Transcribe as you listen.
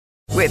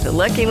With the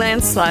Lucky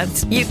Land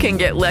Slots, you can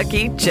get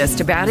lucky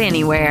just about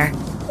anywhere.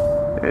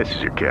 This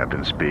is your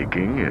captain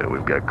speaking.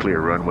 We've got clear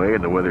runway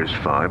and the weather's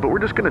fine, but we're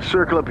just going to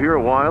circle up here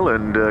a while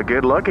and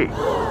get lucky.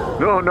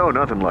 No,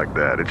 nothing like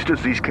that. It's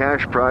just these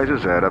cash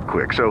prizes add up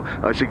quick. So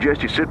I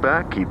suggest you sit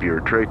back, keep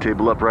your tray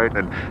table upright,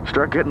 and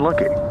start getting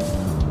lucky.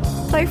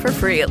 Play for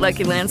free at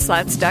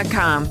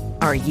LuckyLandSlots.com.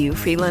 Are you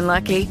feeling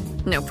lucky?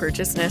 No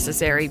purchase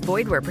necessary.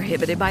 Void where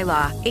prohibited by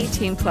law.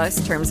 18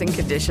 plus terms and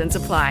conditions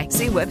apply.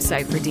 See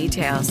website for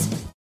details.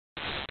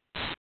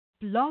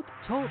 Blog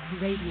Talk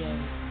Radio.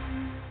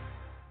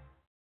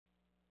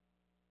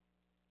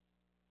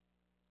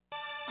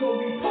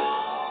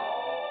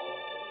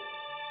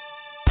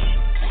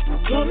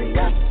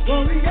 Glorious,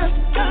 glorious,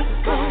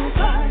 gospel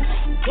vibes.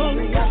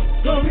 Glorious,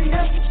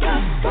 glorious,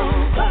 gospel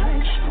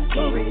vibes.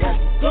 Glorious,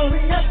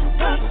 glorious,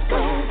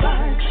 gospel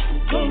vibes.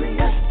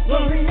 Glorious,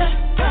 glorious,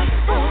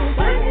 gospel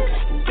vibes.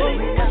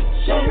 Glorious,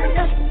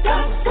 glorious,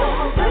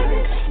 gospel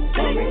vibes.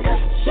 Glorious,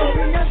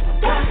 glorious,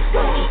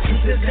 gospel.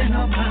 Truth is in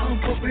our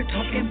mouth, what we're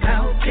talking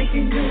about.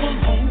 Taking you on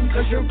home,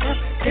 cause you're up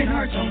in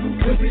our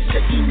zone. We'll be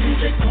sitting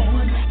music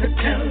on the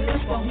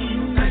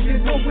telephone. And you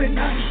know we're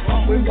not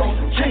wrong. We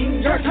won't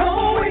change our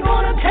tone. We're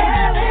gonna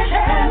tell it,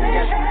 tell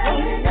it.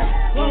 Glorious,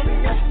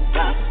 glorious,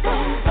 gospel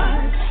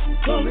vibes.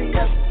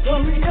 Glorious,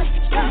 glorious,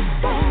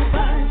 gospel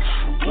vibes.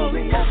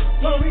 Glorious,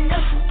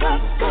 glorious,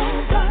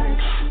 gospel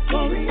vibes.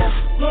 Glorious,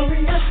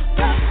 glorious,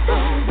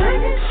 gospel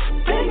vibes.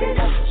 Sing it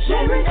up,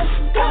 share it up,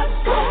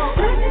 gospel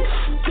vibes.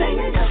 Sing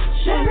it up,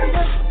 share it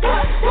up,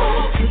 gospel.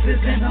 Truth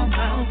is in our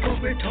mouth,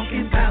 what we're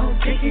talking about.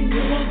 Taking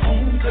you on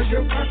home, cause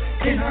you're up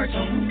in our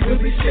zone. We'll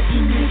be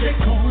sitting music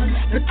on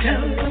the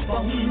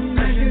telephone.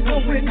 And you know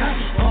we're not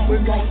wrong. We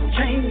won't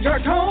change our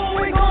tone.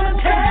 We're gonna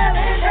tell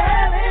it,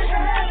 tell it,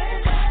 tell it.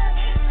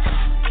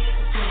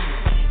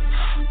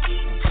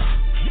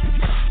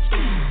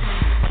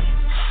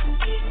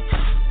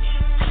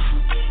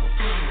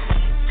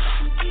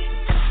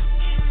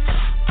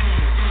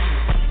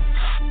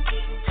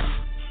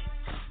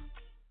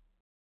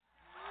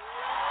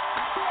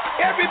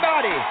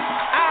 Everybody,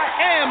 I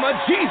am a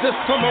Jesus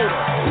promoter.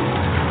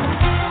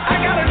 I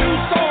got a new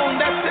song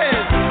that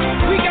says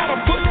we gotta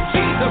put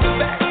Jesus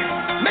back,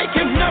 make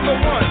him number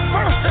one,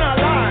 first in our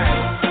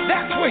lives.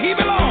 That's where he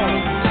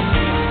belongs.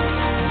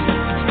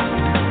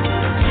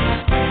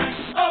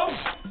 Oh,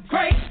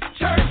 great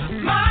church,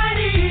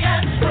 mighty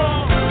and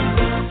strong.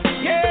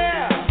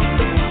 Yeah,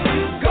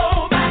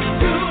 go back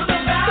to the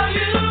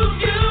values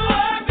you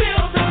were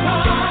built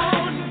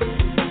upon.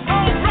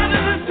 Oh,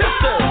 brothers and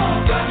sisters.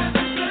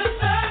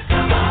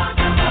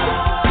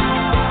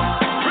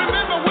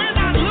 Remember, we're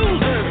not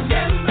losers.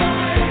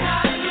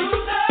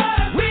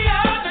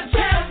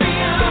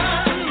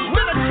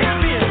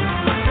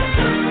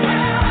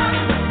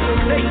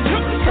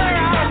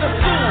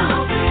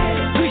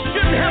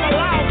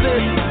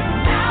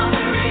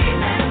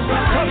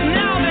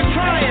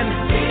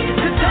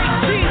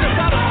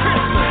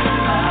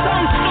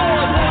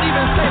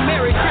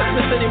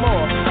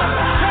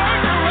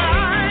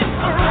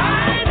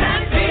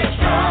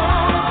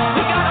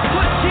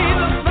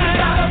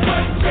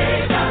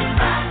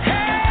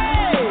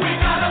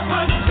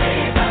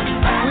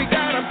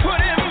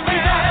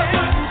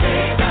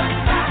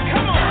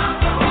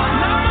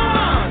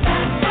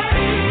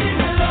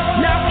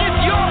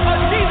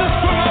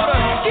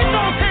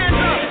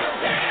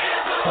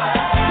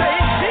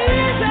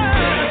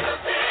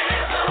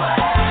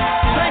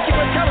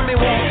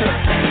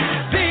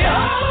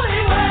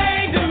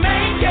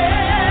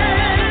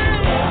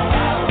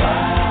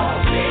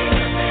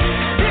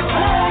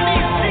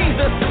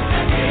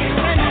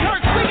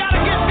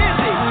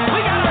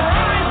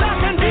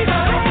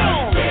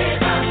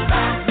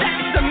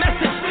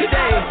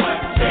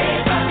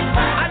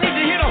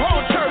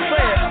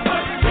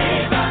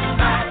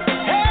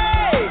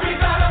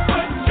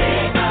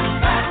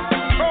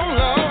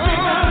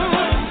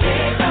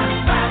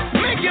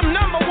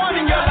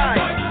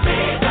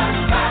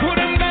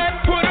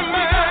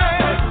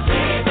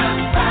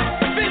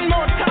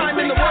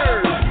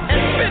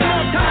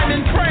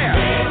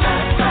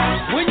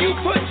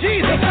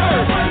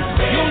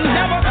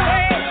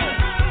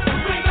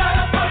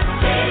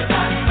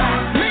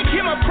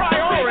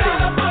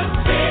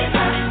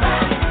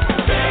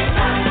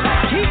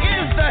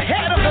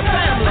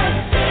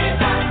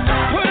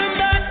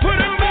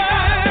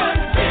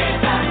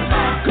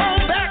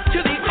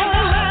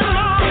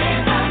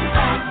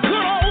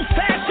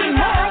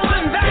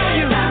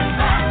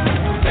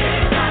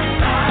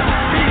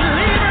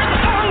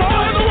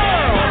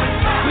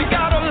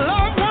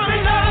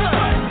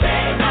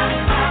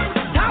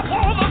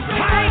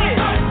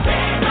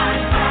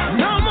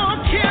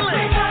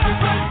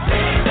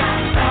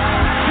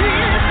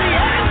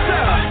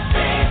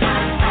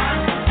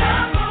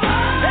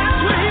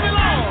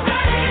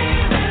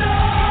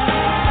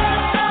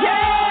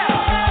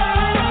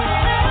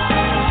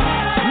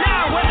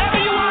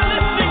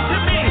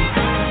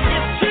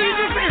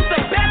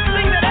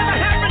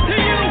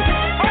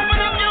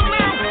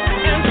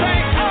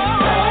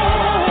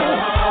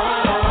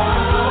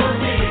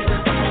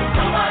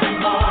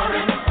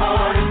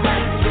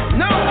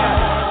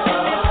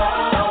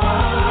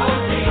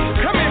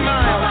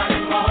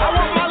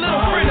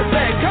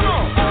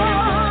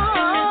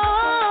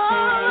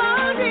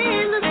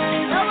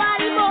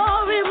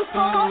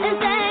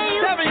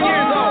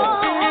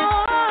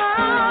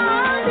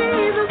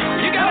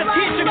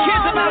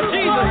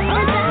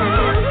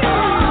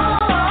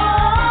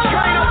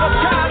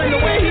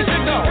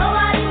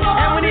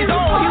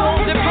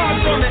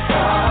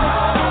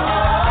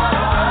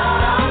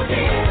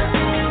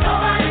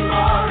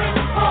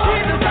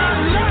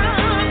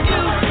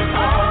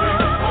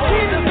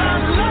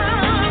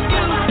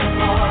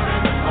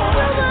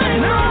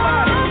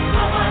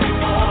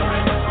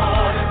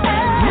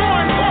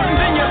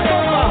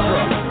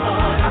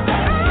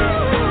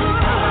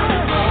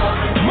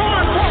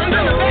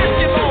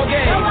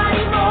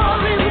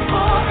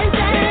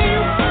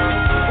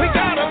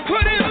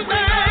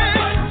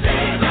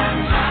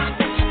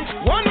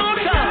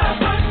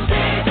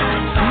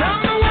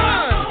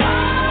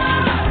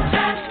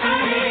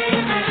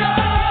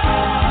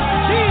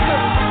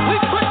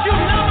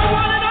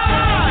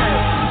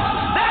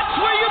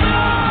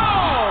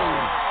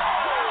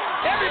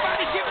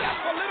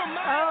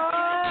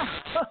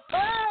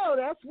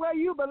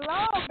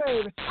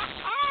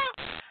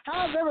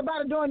 How's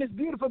everybody doing this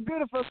beautiful,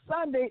 beautiful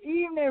Sunday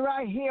evening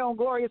right here on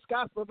Glorious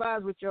Gospel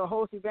Vibes with your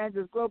host,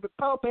 Evangelist Global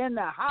Pope in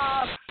the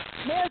house.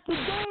 Mr. D,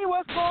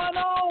 what's going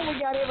on? We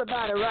got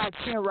everybody right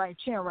here. What's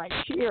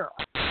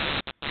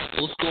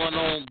going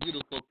on,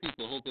 beautiful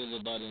people? Hope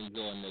everybody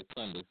enjoying their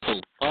Sunday so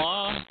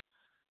far.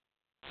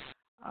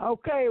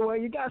 Okay, well,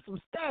 you got some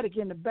static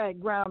in the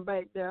background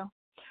back there.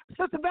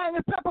 Sister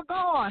Bangers Pepper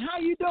Gone, how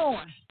you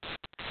doing?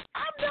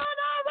 I'm doing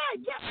all right.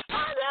 Yeah.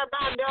 How's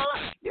everybody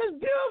doing? This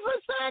beautiful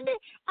Sunday.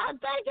 I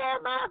thank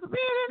everybody for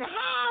being in the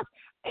house.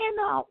 And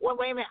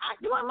wait a minute. I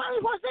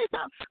want to say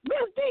something.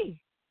 Miss D,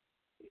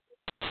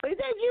 is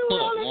that you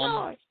rolling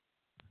noise?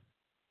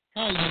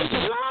 There's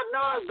a lot of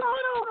noise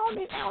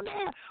going on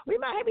there. We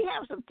might be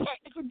having some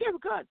technical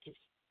difficulties.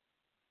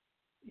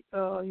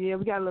 Yeah,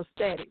 we got a little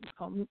static.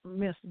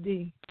 Miss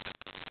D,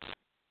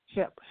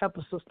 help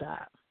a sister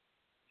out.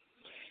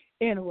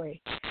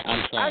 Anyway,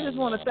 I just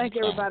want to thank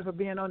everybody for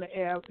being on the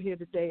air here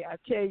today. I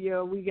tell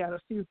you, we got a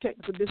few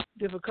technical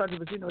difficulties,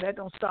 but that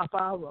don't stop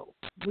our road.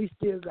 We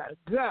still got to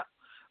go.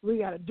 We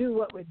got to do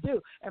what we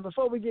do. And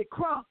before we get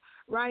crunk,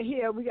 right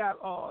here, we got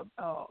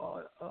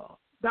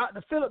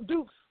Dr. Philip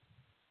Dukes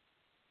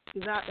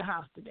is out the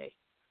house today.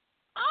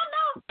 Oh,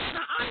 no.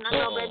 I'm not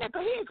going to that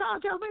because he ain't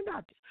called tell me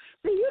nothing.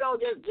 See, you don't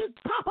just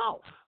pop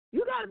off.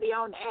 You got to be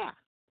on the air.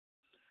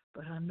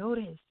 But I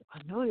noticed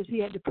he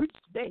had to preach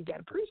today. He got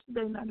to preach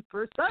today, not the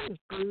first Sunday.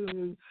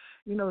 The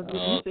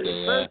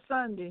first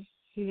Sunday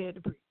he had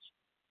to preach.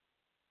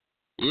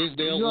 Is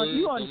there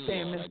you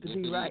understand, Mr.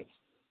 D, right?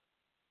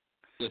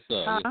 Yes,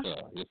 sir.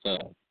 Yes, sir.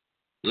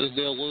 Is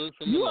there word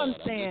from the Lord? You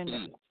understand?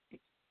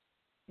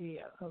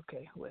 Yeah,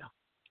 okay, well.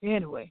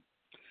 Anyway,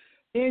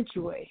 we're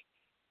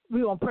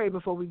going to pray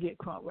before we get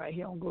crunk right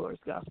here on Glorious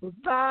Gospel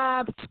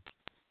Vibes.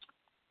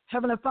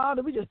 Heavenly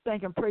Father, we just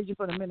thank and praise you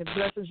for the many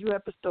blessings you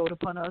have bestowed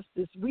upon us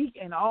this week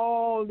and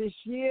all this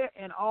year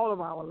and all of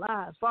our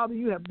lives. Father,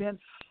 you have been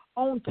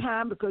on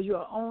time because you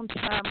are on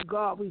time,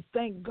 God. We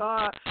thank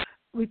God.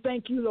 We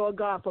thank you, Lord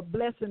God, for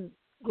blessing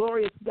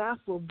Glorious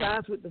Gospel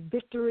Vibes with the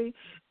victory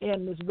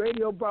in this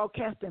radio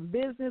broadcasting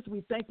business.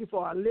 We thank you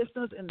for our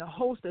listeners and the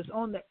host that's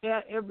on the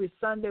air every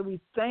Sunday. We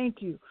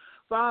thank you.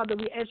 Father,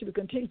 we ask you to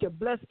continue to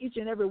bless each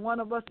and every one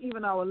of us,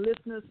 even our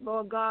listeners,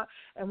 Lord God,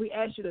 and we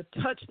ask you to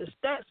touch the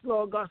stats,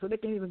 Lord God, so they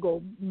can even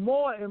go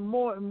more and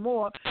more and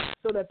more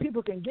so that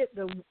people can get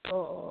the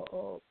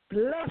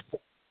blessing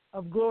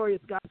of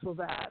Glorious Gospel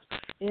Vibes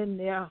in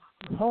their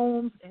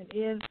homes and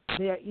in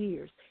their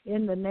ears.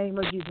 In the name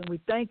of Jesus, we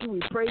thank you, we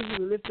praise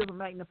you, we lift up and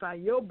magnify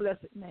your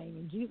blessed name.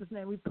 In Jesus'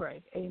 name we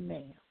pray.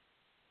 Amen.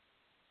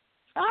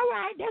 All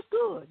right, that's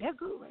good. That's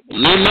good right there.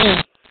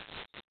 Amen.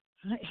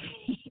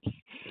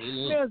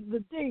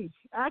 Mr. D,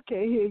 I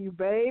can't hear you,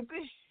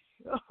 baby.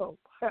 Oh,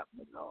 help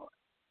me, Lord.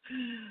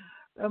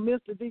 Now,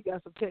 Mr. D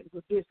got some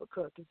technical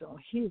difficulties on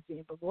his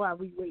end, but while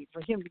we wait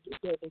for him to get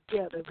that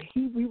together,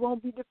 we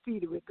won't be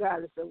defeated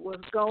regardless of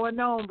what's going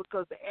on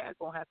because the air's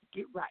going to have to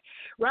get right.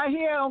 Right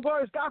here on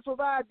Glorious Gospel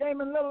by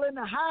Damon Little in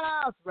the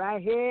house.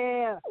 Right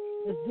here.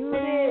 Let's do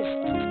this.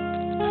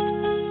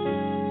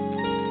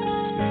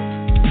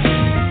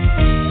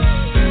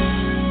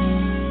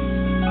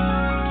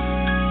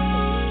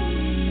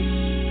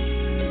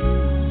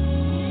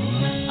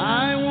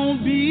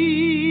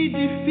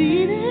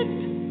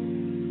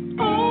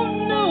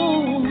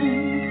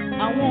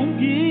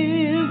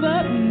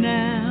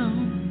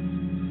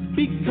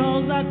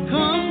 Because I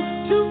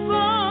come too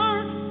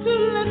far to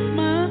let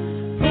my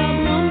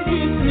problem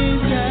get me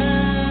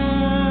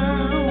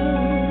down.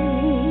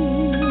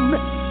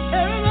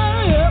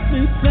 Everybody help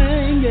me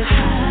sing it. I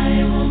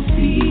won't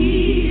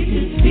be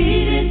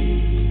defeated.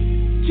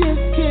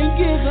 Just can't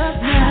give up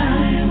now. I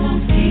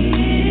won't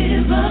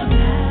give up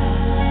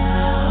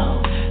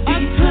now.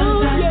 I'm too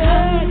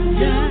young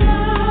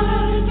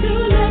to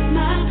let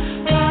my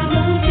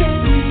problem get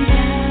me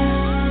down.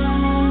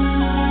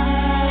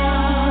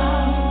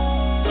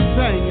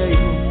 Sing,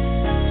 Abel.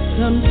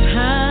 Sometimes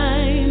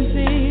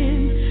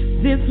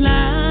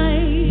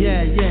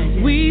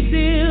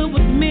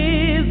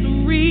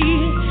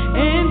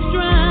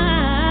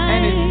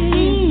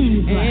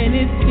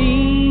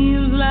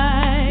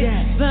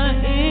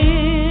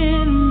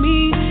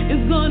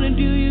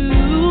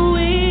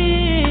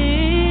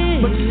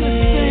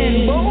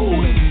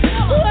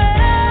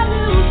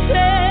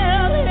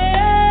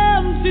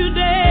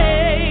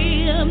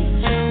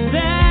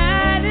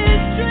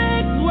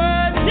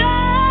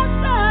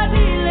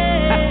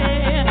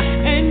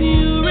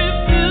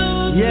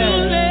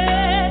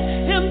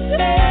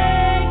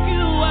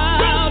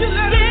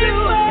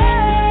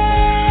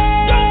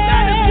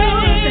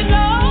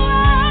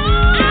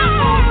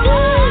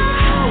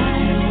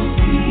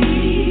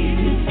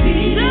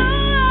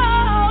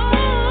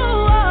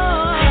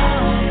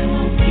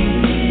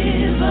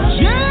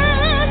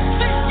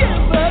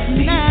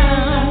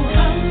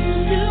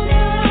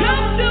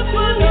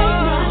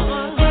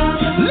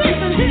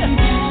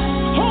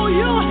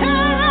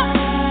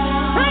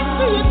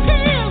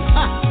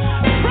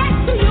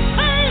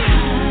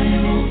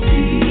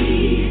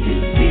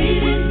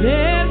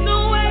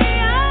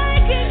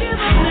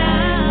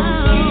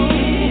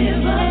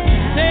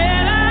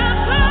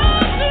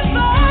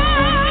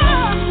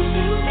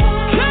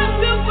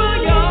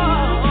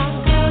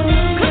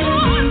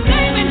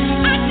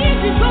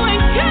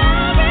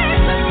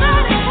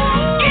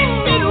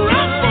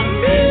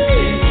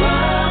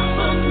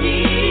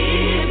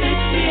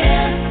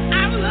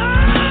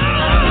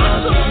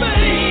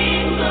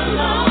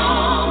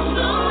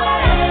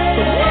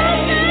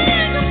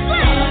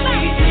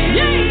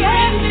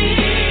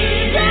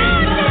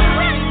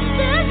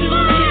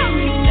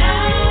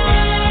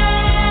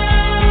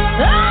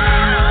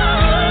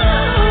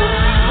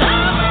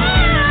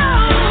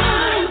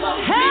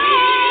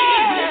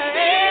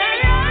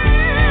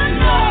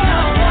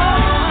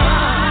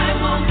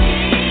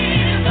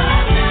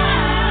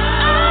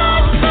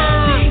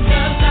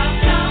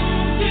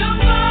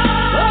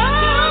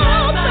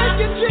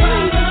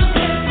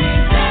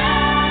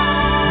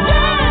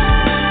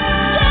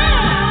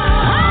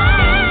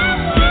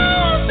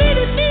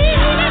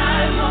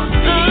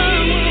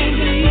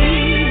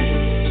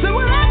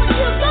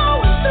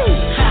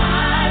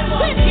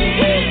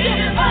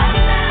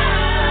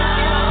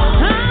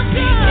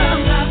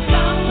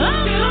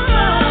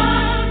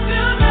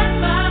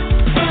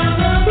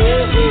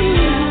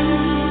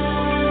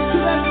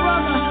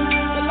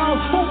that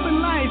lost hope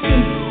in life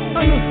and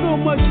under so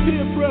much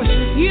peer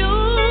pressure. You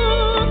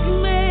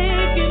can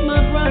make it, my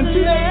brother. And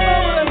to that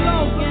mother that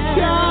lost a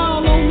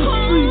child on the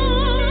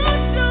street.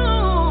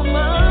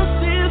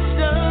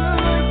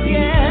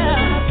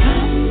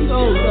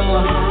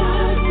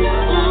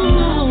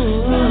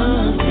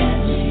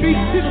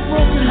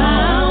 Broken heart.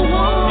 I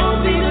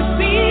won't be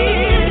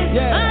defeated.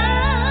 Yeah.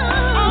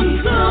 I'm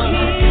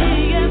coming.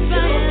 Yes,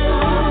 I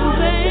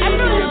am. I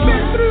know you've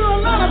been through a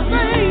lot of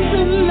things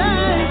in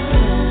life.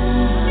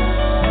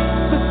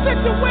 The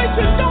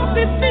situation don't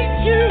defeat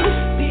you.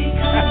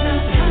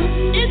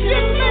 It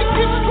just makes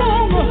you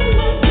stronger.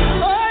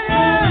 Oh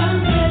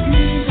yeah.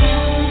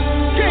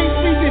 Can't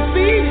be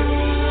defeated.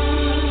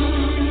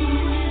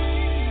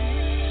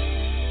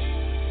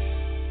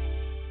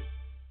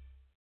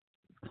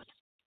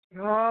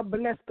 God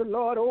bless the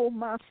Lord, oh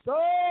my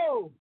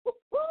soul.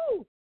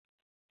 Woo-hoo.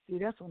 See,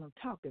 that's what I'm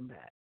talking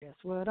about.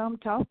 That's what I'm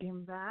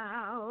talking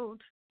about.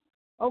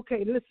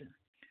 Okay, listen,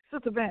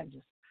 Sister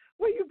Evangelist,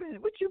 what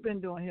you been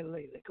doing here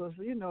lately? Because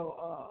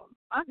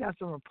I got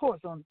some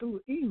reports on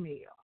through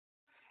email,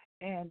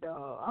 and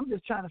I'm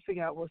just trying to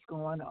figure out what's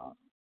going on.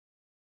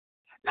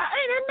 Now,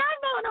 ain't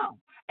nothing going on.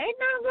 Ain't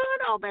nothing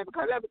going on, baby.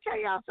 Because let me tell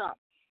y'all something.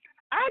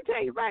 I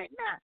tell you right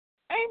now,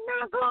 ain't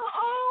nothing going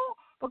on.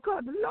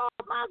 Because the Lord,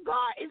 my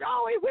God, is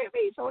always with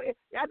me. So, I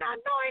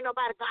know ain't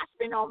nobody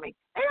gossiping on me.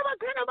 Ain't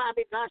nobody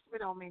be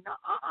gossiping on me. No,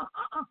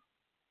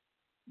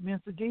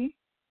 Mr. D?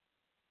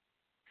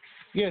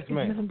 Yes,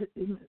 ma'am.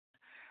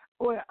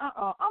 Well,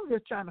 I'm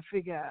just trying to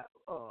figure out,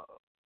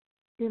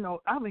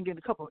 I've been getting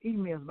a couple of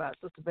emails about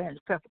Sister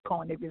Evangelist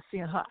Peppercorn. They've been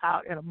seeing her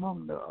out and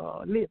among the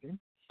living.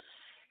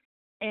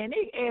 And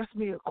they asked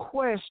me a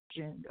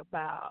question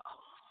about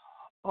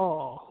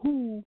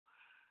who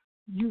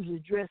usually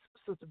dress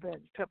Sister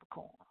Evangelist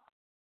Peppercorn.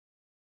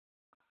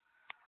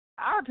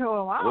 I told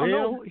them, I don't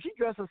know. She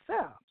dressed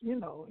herself,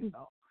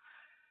 Now,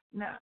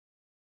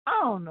 I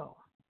don't know.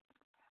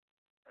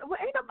 Well,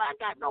 ain't nobody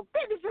got no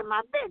business in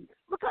my business.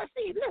 Because,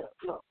 see,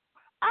 look.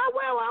 I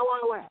wear what I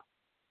want to wear.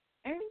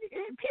 And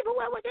people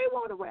wear what they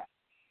want to wear.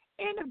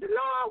 And if the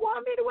Lord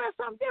wants me to wear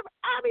something different,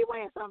 I'll be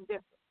wearing something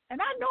different.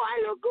 And I know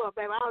I look good,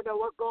 baby. I don't know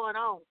what's going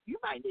on. You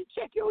might need to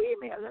check your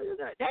email.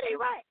 That ain't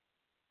right.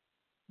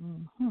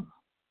 Mm-hmm.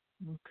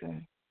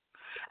 Okay.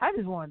 I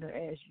just wanted to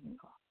ask you,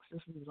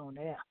 since we was on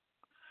the air.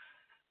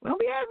 Well,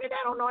 we ask me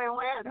that on the air.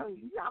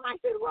 I might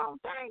say the wrong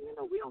thing.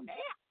 We on the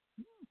air.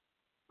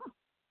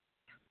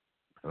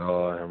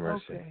 Lord have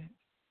mercy. Okay.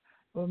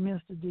 Well,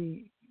 Mr.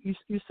 D,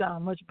 you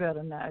sound much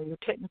better now. Your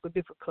technical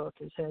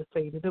difficulties has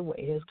faded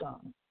away. Has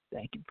gone.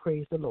 Thank you.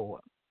 Praise the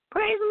Lord.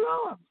 Praise the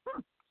Lord.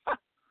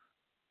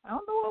 I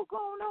don't know what's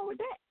going on with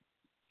that.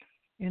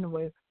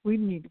 Anyway, we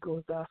need to go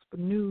to gospel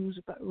news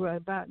right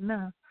about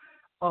now.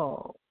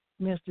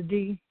 Mr.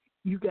 D,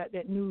 you got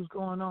that news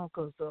going on?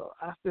 Because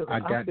I feel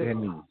that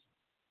news.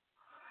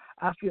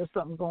 I feel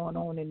something going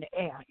on in the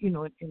air, in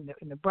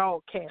the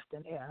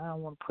broadcasting air. I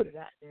don't want to put it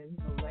out there,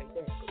 like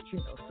that,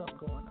 but something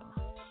going on.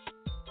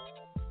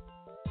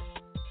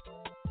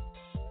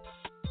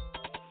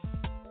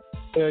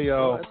 Yeah,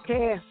 y'all.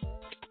 Broadcast.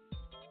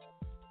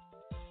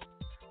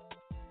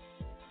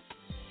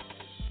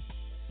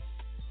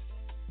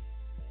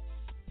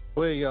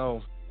 Well,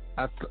 y'all,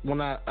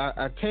 when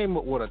I came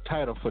up with a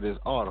title for this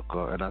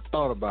article, and I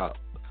thought about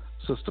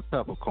Sister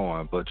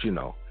Peppercorn, but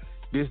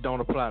this don't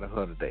apply to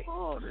her today.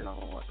 Oh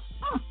Lord!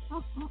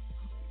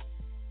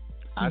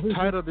 I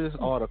titled this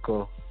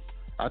article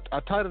a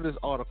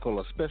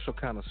special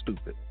kind of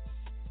stupid.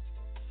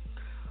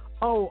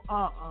 Oh,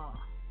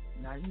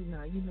 Now you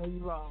know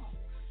you're wrong.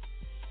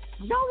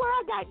 Don't worry,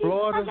 I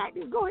got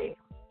this. Go ahead.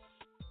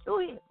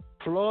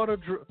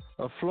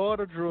 A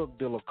Florida drug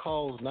dealer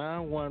calls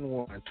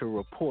 911 to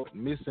report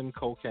missing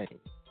cocaine.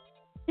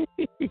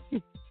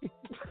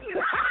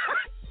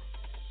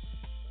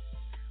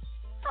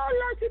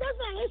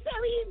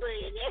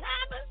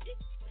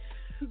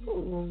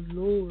 Oh,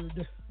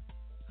 Lord.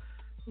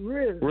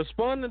 Really?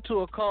 Responding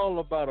to a call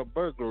about a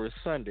burglary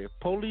Sunday,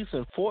 police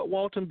in Fort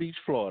Walton Beach,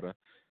 Florida,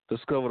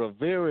 discovered a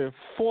very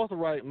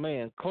forthright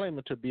man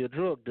claiming to be a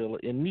drug dealer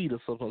in need of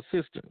some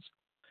assistance.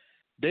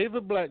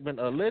 David Blackman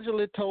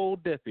allegedly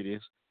told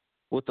deputies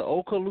with the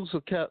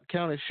Okaloosa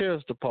County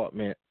Sheriff's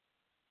Department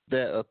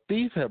that a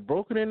thief had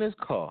broken in his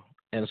car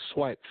and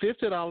swiped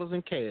 $50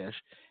 in cash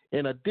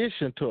in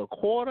addition to a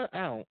quarter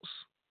ounce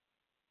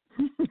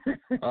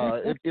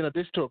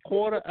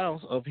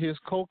of his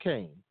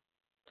cocaine.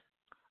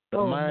 The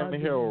Miami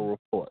Herald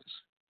reports.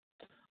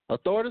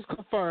 Authorities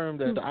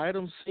confirmed that the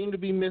items seemed to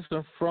be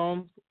missing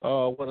from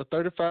what a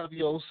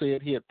 35-year-old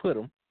said he had put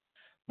them.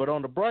 But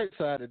on the bright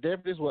side, the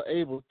deputies were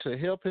able to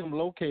help him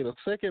locate a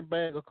second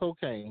bag of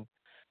cocaine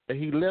that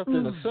he left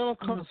in the center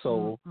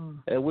console,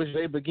 at which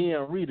they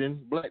began reading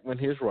Blackman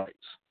his rights.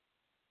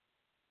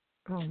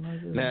 Oh my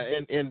goodness.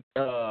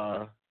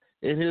 Now,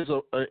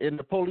 in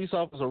the police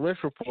officer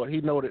arrest report,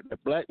 he noted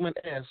that Blackman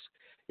asked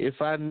if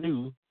I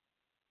knew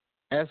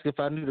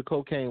the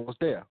cocaine was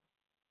there.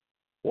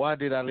 Why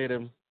did I let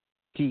him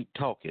keep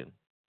talking?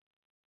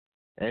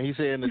 And he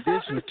said, in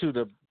addition to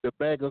the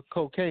bag of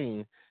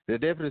cocaine, the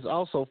deputies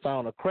also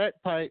found a crack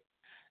pipe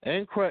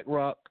and crack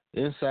rock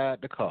inside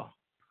the car.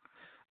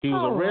 He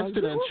was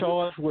arrested and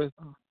charged with.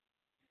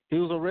 He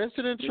was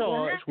arrested and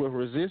charged with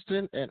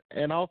resisting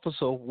an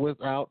officer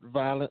without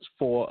violence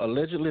for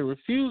allegedly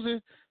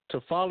refusing to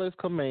follow his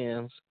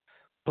commands,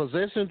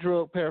 possessing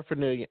drug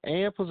paraphernalia,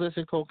 and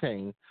possessing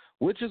cocaine,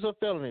 which is a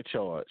felony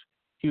charge.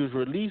 He was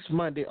released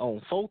Monday on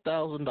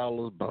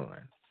 $4,000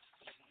 bond.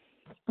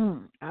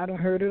 I done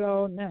heard it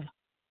all now.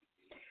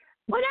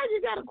 But I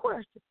just got a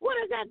question. What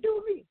does that do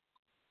with me?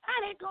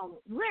 How they gonna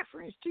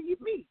reference to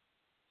me?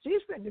 See,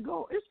 it's finna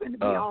go. It's finna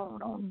be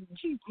on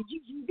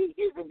GGB.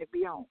 It's finna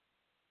be on.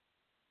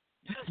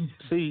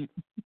 See,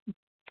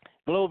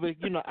 Glover,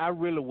 I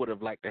really would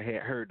have liked to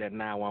have heard that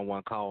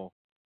 911 call.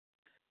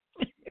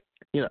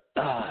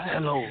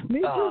 Hello.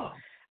 Me too.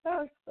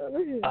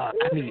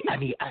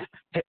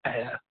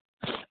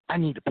 I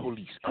need the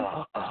police.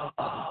 I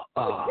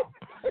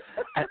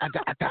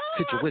got a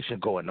situation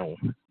going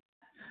on.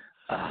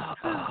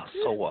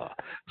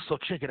 So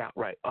check it out,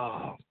 right?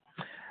 I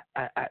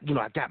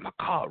got my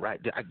car, right?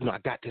 I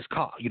got this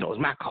car. It's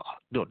my car.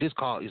 This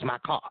car is my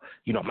car.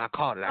 My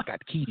car that I got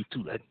the keys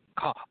to that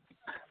car.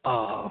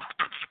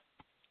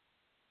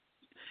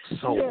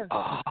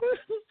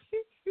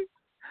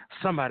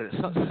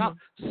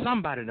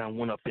 Somebody done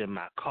went up in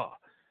my car.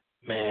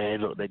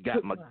 Man, look, they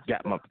got my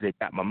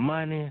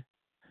money.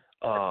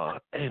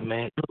 Hey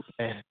man, look,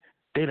 man,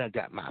 they done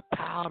got my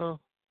powder.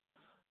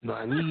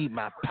 I need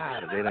my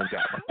powder. They done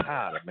got my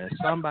powder, man.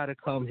 Somebody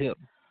come help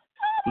me.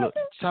 Look,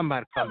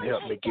 somebody come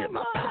help me get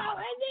my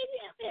powder.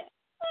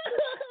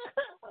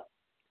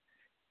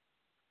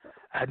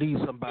 I need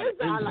somebody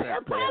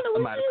ASAP, man.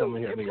 Somebody come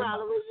and help me.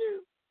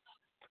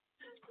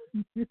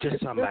 Just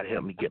somebody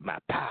help me get my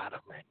powder,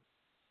 man.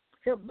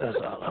 That's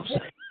all I'm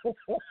saying.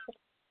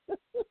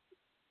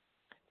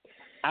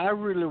 I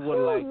really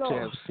would like to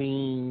have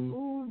seen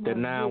the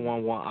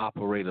 911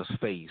 operator's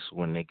face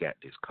when they got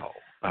this call.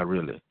 I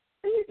really.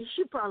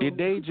 She probably, did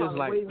they just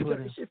like put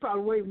it? She's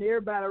probably waving to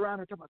everybody around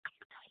her. Talking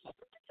about,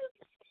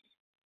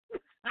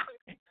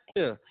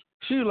 yeah.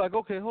 She was like,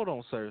 okay, hold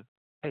on, sir.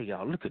 Hey,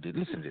 y'all, look at this.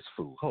 Listen to this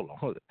fool. Hold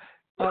on.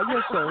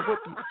 Yes, sir. What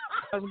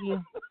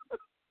again?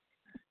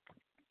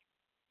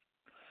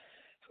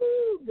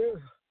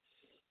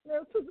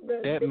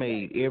 That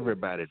made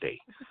everybody day.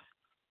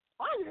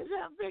 I just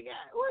have to figure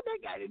out what they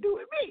got to do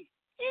with me.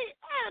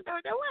 I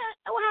don't know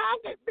how I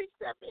get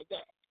mixed up in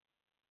that.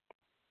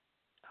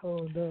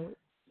 Oh, no.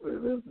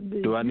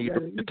 Do I need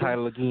the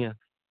title again?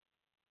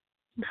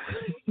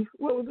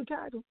 What was the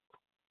title?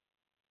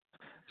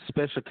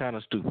 Special Kind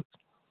of Stupid.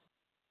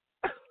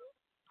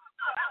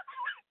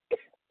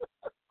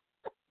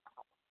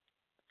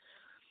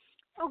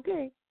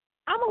 Okay.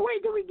 I'm going to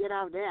wait till we get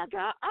out there. I'm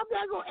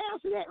not going to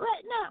answer that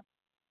right now.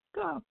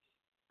 Come.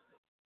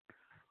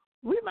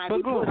 We might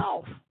be put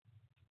off.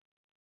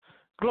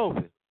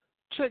 Glover,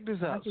 check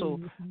this out. So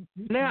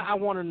now I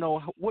want to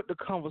know what the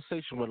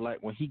conversation was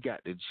like when he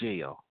got to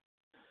jail.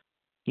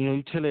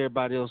 You tell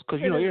everybody else,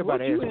 because,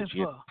 everybody asks what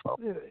you in for.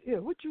 Yeah,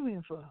 what you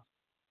in for?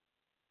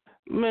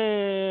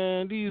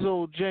 Man, these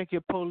old janky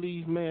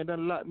police, man,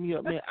 done locked me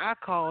up, man. I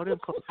called them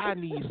because I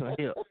need some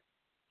help.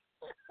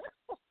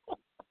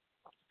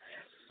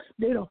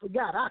 They don't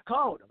forgot I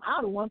called them.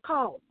 I the one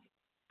called them.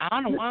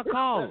 I the one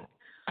called them.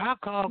 I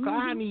called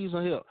because I need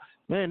some help.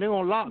 Man, they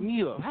gonna lock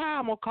me up. How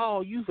I'm gonna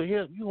call you for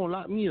help? You gonna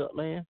lock me up,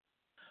 man?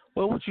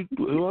 Well, what you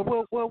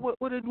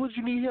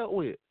need help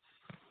with?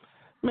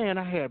 Man,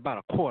 I had about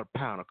a quarter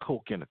pound of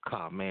coke in the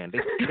car, man. They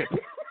kept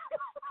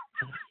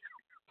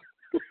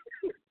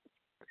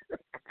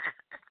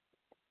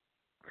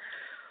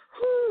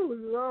Oh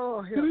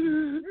Lord,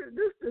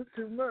 this is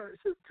too much.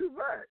 It's too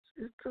much.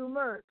 It's too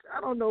much.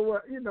 I don't know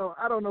what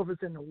I don't know if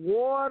it's in the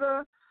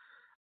water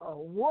or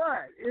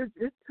what.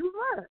 It's too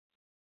much.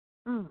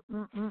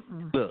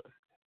 Look,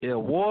 if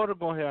water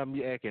gonna have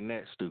me acting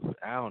that stupid,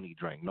 I don't need to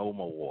drink no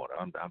more water.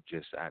 I'm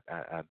just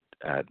I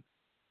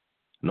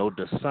no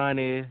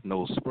Dasani,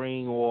 no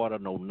spring water,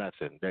 no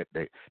nothing. That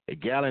the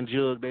gallon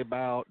jug they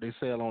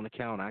sell on the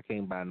counter. I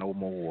can't buy no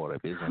more water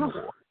if it's in the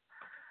water.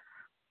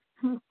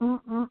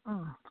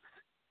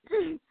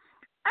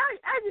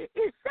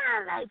 It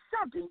sounds like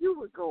something you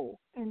would go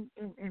and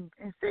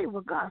say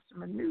with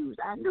Gossamer News.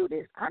 I knew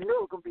this. I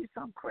knew it could be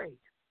something crazy.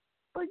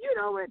 But you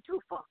know went too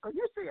far. Because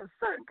you say a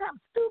certain kind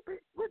of stupid.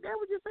 What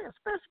would you say? A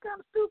special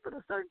kind of stupid,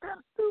 a certain kind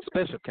of stupid?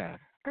 Special kind.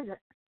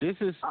 This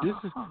is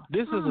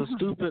a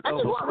stupid of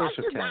a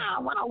special kind.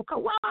 Down while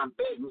I'm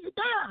beating you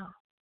down.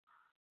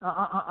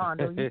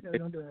 No, you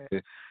don't do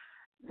that.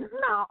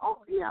 No,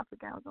 I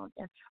forgot I was on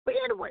that. But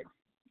anyway,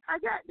 I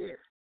got this.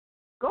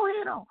 Go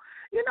ahead on.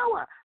 You know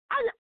what?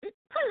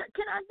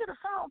 Can I get a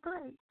song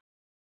played?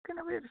 Can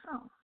I read a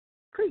song?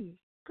 Please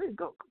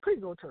go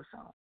to a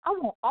song. I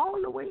want All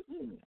the Way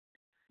In.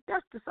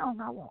 That's the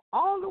song I want.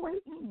 All the way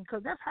in,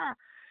 because that's how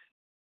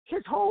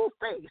his whole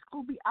face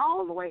will be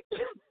all the way in.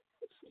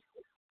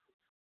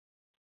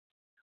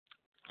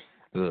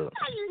 Good.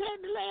 How you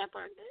had to laugh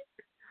on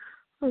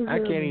I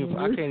can't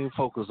even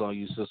focus on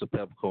you, Sister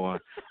Peppercorn.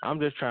 I'm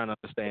just trying to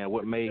understand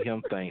what made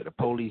him think the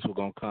police were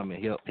gonna come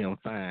and help him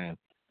find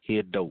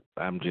his dope.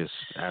 I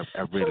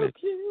really.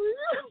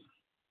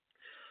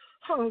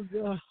 Oh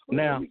God!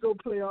 Now we go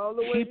play all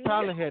the way.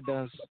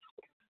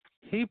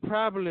 He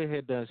probably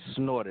had done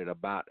snorted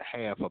about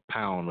half a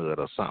pound of it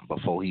or something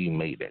before he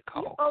made that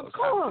call. Of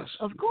course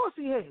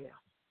he had.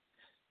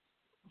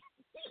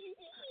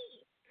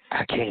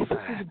 I can't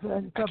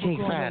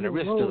find the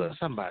rest of it.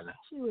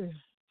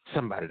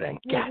 Somebody done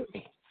got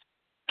me.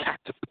 Got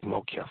to be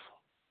more careful.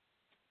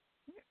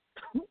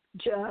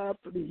 Child,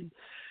 please.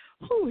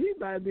 Oh, he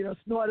might be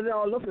snorted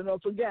all up and I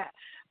forgot.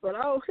 But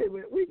okay,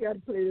 we got to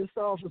play this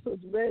song for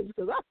Sister Vanessa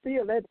because I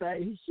feel that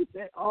thing. She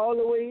said all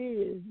the way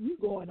in. You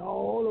going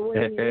all the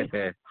way in.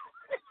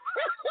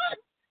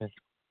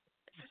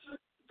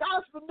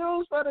 Gospel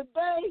news for the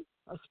day,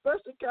 a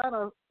special kind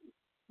of,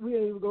 we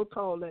ain't even going to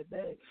call that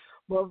day.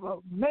 But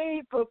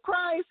made for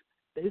Christ,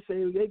 they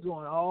say they're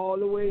going all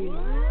the way in.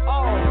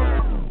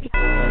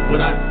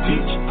 When I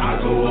teach, I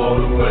go all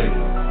the way.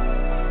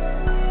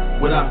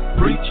 When I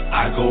preach,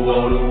 I go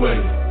all the way.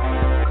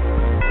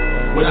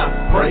 When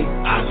I pray,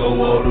 I go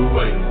all the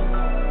way.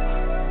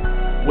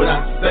 When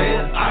I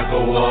stand, I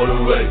go all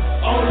the way.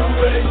 All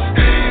the way.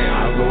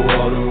 I go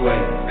all the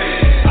way.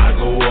 I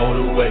go all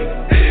the way.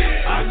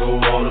 I go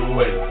all the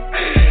way.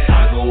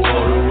 I go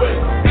all the way.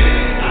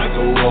 I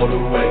go all the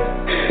way.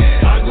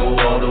 I go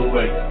all the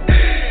way.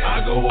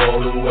 I go all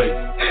the way.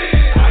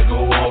 I go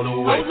all the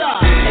way. Hold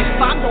up.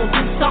 If I'm gonna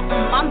do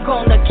something, I'm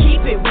gonna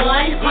keep it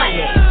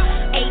 100.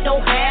 Ain't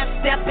no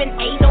half-stepping,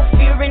 ain't no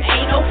fearing,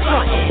 ain't no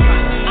frontin'.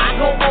 I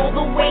go all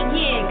the way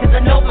in, cause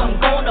I know I'm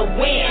gonna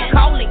win.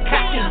 Call it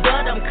cocky,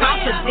 but I'm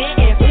confident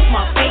in who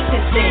my faith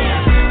is in.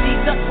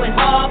 Jesus went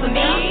hard for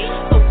me,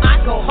 so I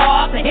go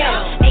hard for him.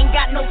 Ain't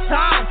got no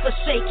time for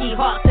shaky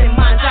hearts and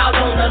minds out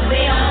on a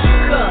limb.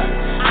 Cause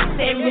I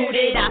stay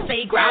rooted, I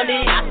stay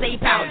grounded, I stay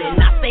pounding,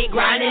 I stay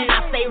grinding,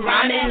 I stay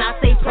rhyming, I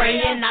stay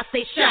praying, I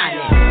stay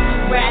shining.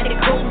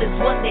 Radical is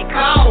what they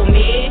call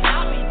me.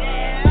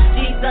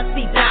 Jesus,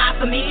 he died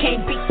for me,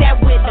 can't beat that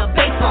with a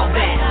baseball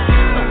bat.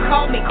 So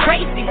call me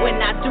crazy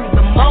when I do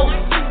the most.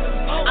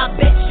 I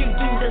bet you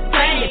do the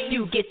same if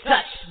you get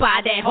touched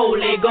by that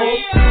Holy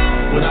Ghost.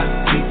 When I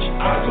teach,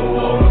 I go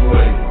all the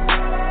way.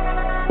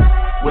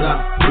 When I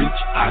preach,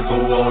 I go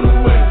all the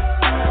way.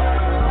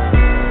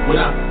 When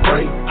I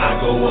pray,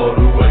 I go all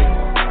the way.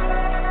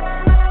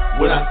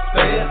 When I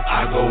stand,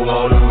 I go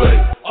all the way.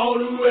 All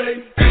the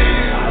way.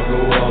 I go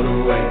all the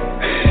way.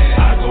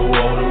 I go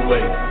all the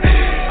way.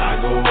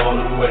 I go all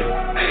the way.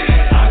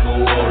 I go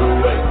all the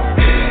way.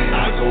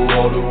 I go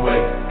all the way.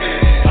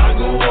 I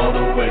go all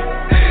the way.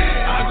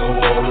 I go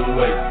all the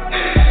way.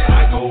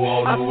 I go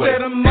all the way. I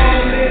said I'm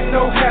all in,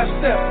 no half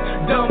steps.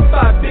 Done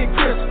by Big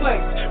Chris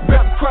Flex.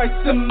 Rep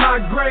Christ in my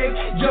grave.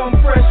 Young,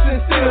 fresh,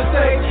 and still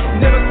stay.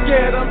 Never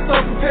scared, I'm so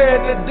prepared.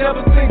 The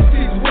devil thinks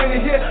he's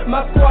winning here.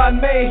 My squad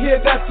made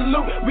here, that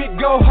salute. We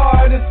go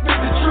hard and speak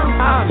the truth.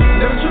 I'm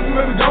never tripping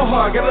when we go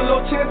hard. Got a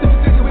little chance if we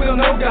think we don't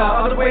know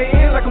God. All the way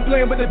in like I'm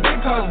playing with the big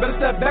cars. Better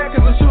step back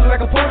cause I'm shooting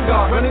like a point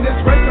guard. Running this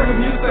race like a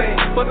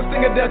Mustang. But the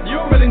thing of death, you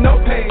don't really know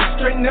pain.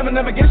 Straight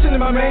navigation in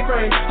my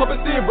mainframe. Hope I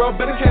see it, bro.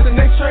 Better catch the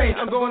next train.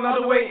 I'm going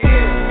all the way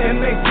in.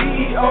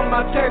 M-A-D-E on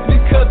my tags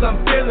because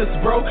I'm fearless,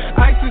 bro.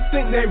 ISIS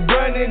think they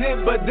running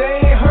it, but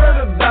they ain't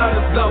heard about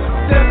us, though.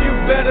 Steph, you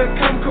better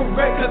come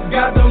correct, cause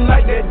God don't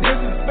like that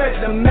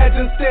disrespect.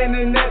 Imagine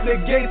standing at the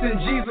gates and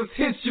Jesus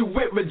hits you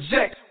with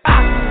reject.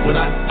 When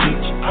I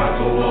teach, I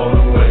go all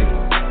the way.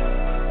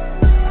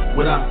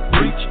 When I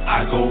preach,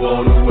 I go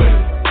all the way.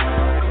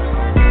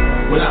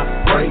 When I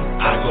pray,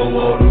 I go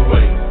all the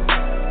way.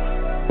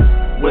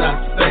 When I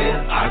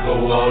stand, I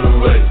go all the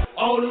way.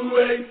 All the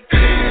way.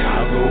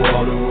 I go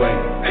all the way.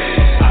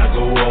 I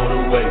go all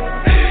the way.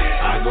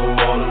 I go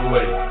all the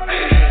way.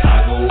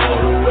 I go all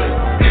the way.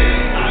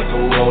 I go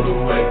all the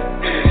way.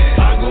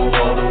 I go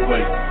all the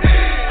way.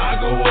 I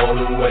go all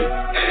the way.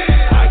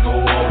 I go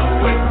all the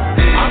way.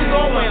 I'm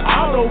going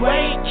all the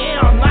way in,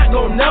 I'm not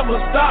gonna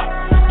never stop.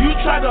 You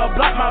try to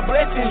block my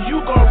blessings, you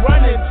gon'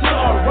 run into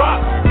a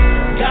rock.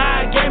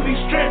 God gave me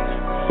strength,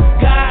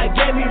 God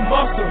gave me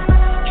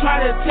muscle.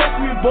 Try to test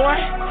me, boy,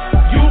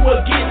 you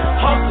will get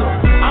hustled.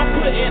 I'm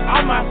putting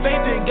all my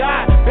faith in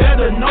God,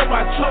 better know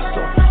I trust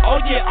him.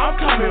 Oh yeah, I'm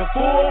coming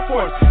full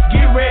force,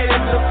 get ready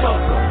to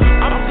tussle.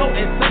 I'm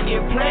floating,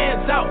 setting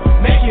plans out,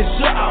 making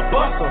sure I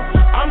bust them.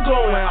 I'm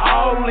going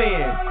all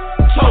in,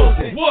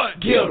 chosen,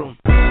 what? Get them.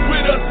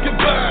 With us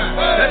combined,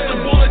 that's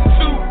the bullet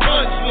 2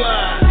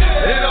 punchline.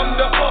 And I'm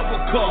the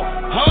uppercut.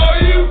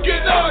 How you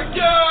get out,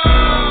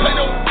 yeah? Play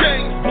no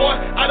games, boy.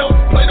 I don't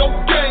play no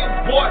games,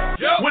 boy.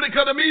 Yep. When it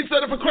comes to me,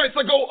 set up for Christ,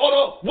 I go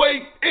all the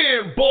way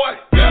in, boy.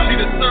 Yep. See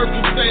the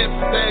circumstance,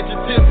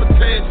 adjective,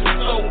 potential,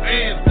 so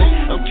answer.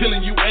 I'm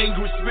killing you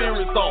angry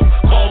spirits, so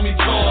call me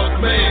Charles,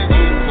 man.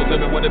 So tell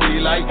me what it be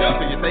like. You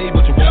say you saved,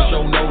 but you won't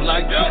show no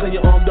light. You say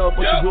you're armed up,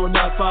 but you will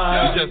not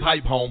fight. You just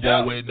hype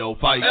homeboy with no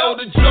fight.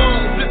 Elder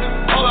Jones, this is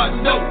all I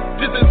know.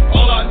 This is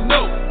all I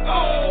know.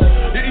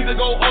 You either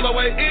go all the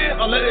way in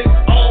or let it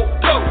all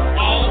go.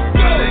 All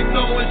They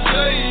throwing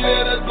shade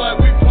at us like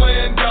we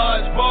playing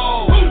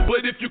dodgeball.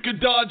 But if you can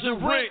dodge a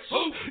wrench,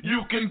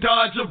 you can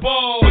dodge a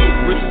ball.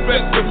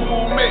 Respect the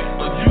movement,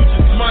 or you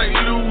just might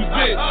lose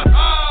it.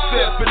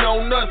 Stepping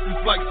on us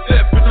is like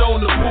stepping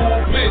on the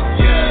pulpit.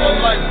 Or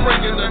like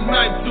bringing a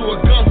knife to a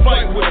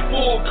gunfight with a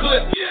full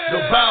clip.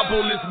 The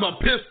Bible is my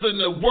pistol and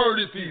the word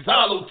is these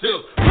hollow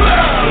tips.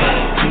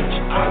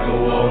 I go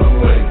all the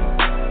way.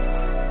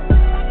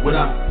 When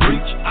I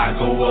preach, I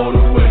go all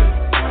the way.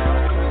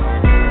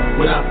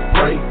 When I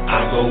pray,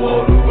 I go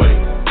all the way.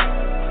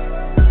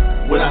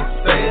 When I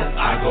stand,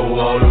 I go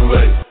all the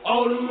way.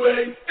 All the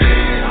way.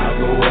 I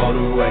go all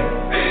the way.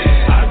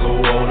 I go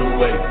all the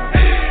way.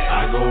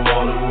 I go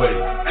all the way.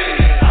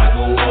 I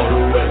go all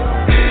the way.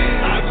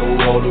 I go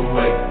all the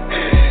way.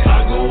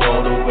 I go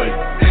all the way.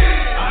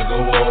 I go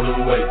all the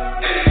way.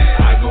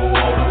 I go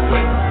all the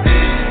way.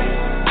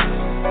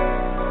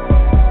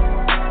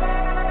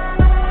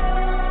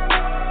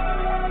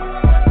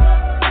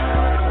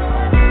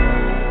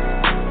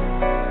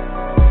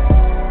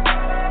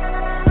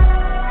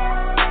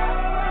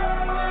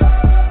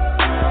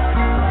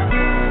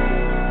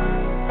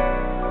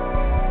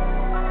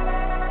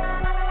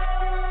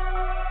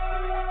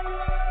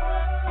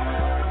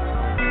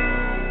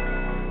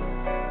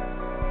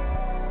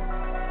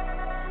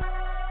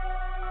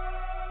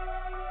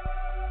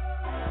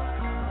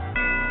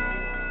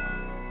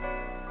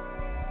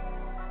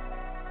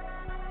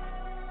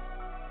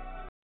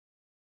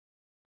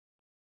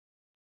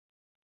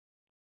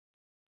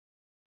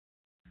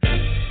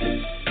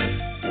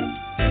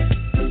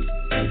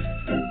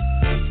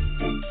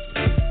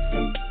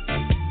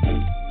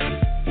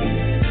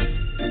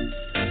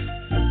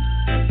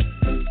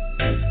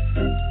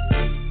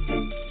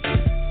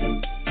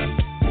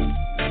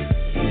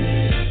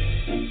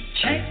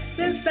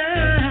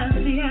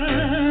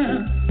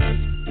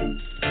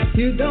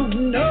 You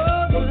don't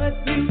know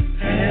what you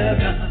have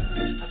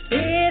done. I've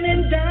been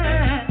and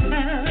died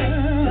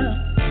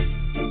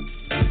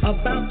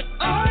about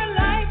our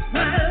life,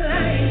 my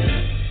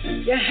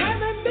life. You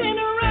haven't been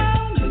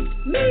around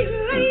me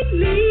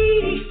lately.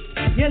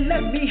 You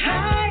left me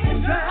high and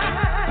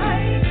dry.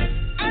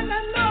 And I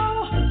know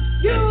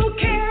you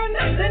care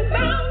nothing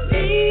about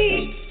me,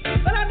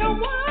 but I know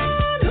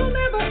one who'll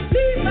never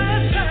be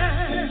my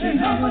side.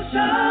 Jehovah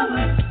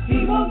Shammah, he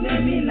won't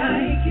let me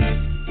like it.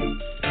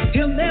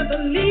 He'll never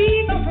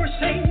leave or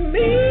forsake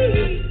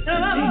me.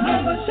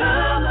 Jehovah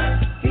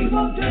Shammah, he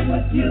won't do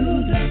what you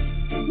do.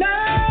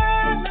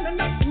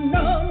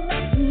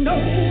 No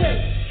way.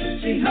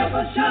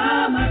 Jehovah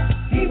Shammah,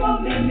 he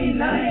won't leave me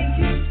like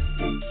you.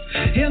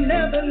 He'll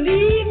never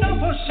leave nor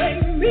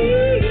forsake me.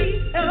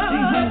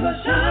 Jehovah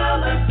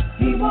Shammah,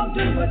 he won't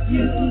do what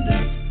you do.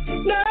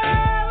 No,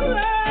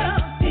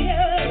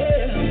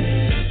 yeah.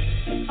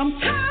 I'm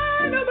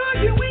tired of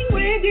arguing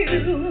with you.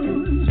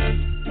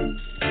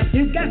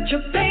 You got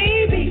your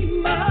baby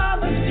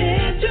mama's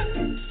picture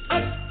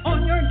up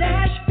on your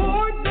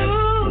dashboard,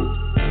 boo.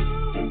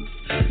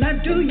 Now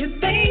do you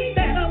think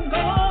that I'm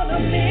gonna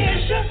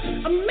miss you?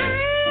 A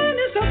man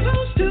is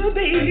supposed to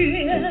be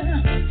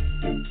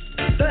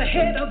the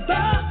head of the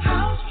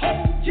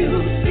household, you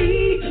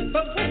see.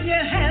 But when you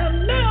have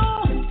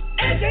no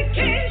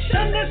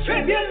education, there's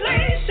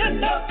tribulation,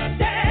 no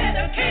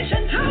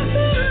dedication. How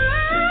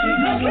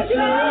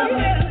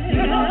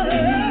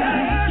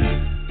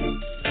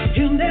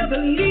He'll never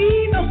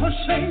leave nor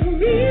forsake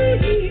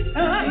me.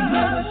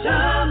 Jehovah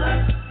Shammah,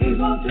 he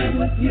won't do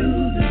what you do.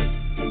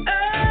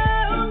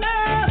 Oh, no,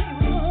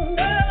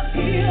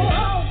 he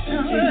won't.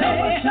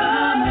 Jehovah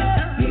Shammah,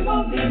 he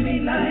won't leave me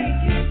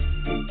like you.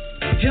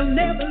 He'll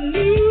never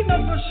leave nor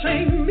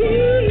forsake me.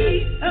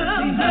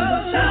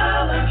 Jehovah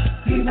Shammah,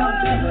 he won't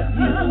do what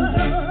you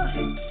do.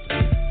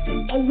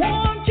 I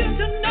want you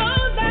to know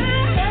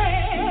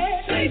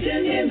that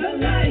Satan is a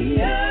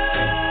liar.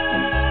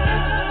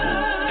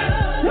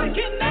 What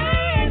can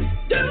man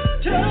do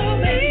to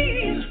me?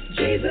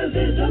 Jesus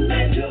is a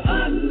man to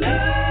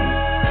honor.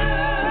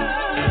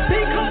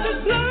 Because his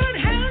blood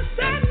has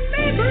set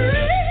me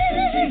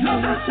free.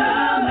 Jehovah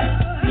Shammah,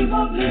 he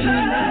won't leave me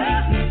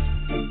like you.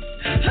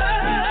 Oh,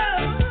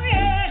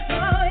 yeah,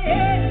 oh,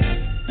 yeah.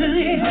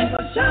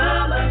 Jehovah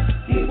Shammah,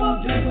 he won't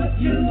do what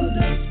you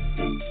do.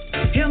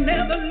 He'll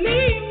never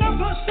leave nor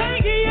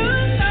forsake you.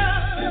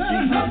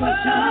 Jehovah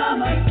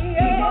Shammah, he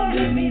won't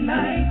leave me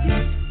like you.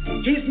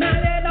 He's not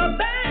an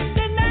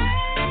abandoned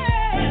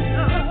man.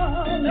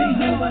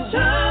 Jehovah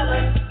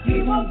Shammah, he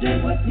won't do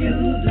what you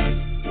do.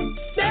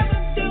 Never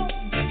do.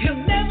 He'll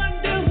never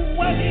do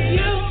what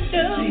you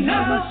do.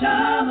 Jehovah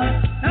Shammah,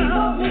 he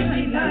won't leave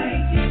me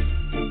like you.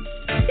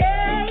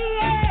 Yeah,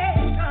 yeah,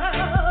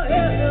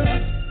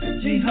 yeah.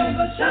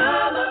 Jehovah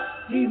Shammah,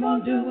 he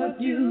won't do what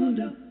you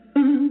do.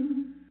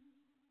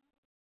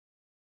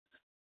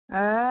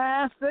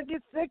 Sucky.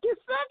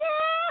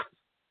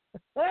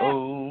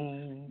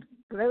 Oh.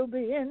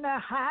 Globey in the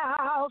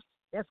house.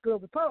 That's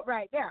Globey Pope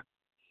right there.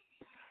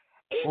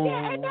 And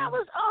that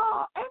was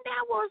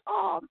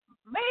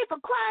made for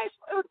Christ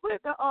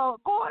with the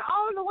going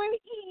all the way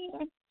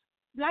in,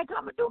 like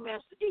I'm gonna do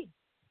Mr. D.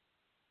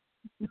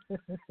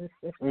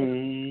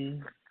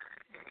 Mm.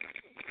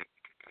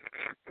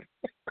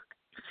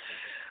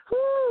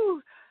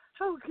 Whew.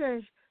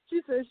 Okay.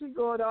 She said she's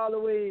going all the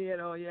way in.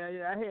 Oh, yeah.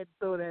 I had to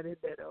throw that in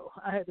there, though.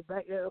 I had to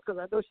back that up because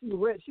I know she was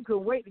wet. She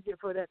couldn't wait to get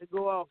for that to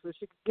go off so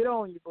she could get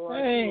on you, boy.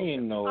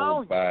 Ain't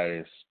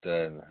nobody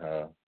studying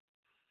her.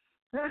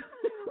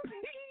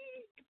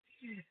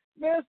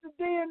 Mr.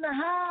 D in the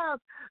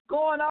house,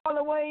 going all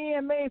the way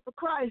in, Made for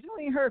Christ. You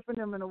ain't heard from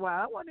them in a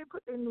while. I want to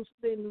put their new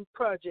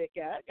project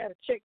out. I got to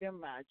check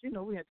them out. You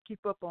know, we have to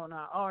keep up on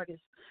our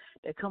artists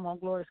that come on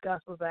Glorious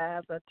Gospel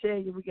Vibes. I tell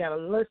you, we got a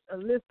list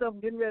of them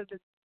getting ready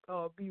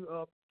to be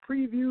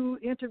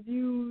previewed,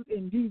 interviewed,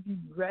 and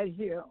reviewed right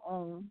here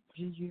on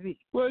GGV.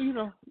 Well,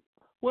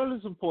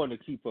 it's important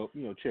to keep up,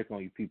 check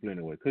on your people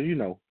anyway, because,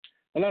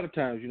 a lot of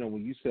times,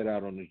 when you set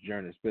out on this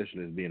journey,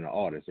 especially as being an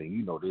artist, and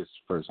you know this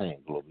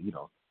firsthand, Global,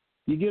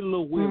 you get a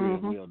little weary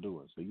of well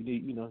doing. So you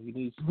need, need a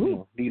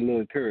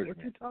little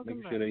encouragement.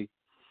 Making sure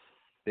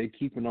they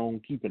keeping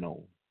on. You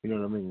know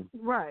what I mean?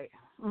 Right.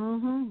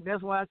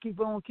 That's why I keep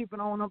on keeping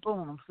on up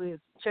on them. So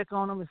check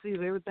on them and see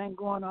if everything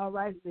going all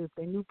right. If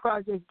their new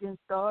project getting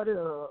started,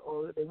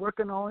 or they're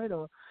working on it,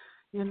 or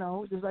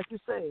just like you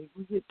say,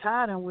 we get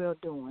tired and well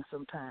doing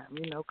sometimes.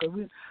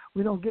 Because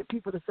we don't get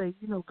people to say,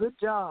 good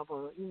job,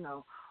 or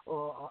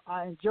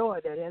I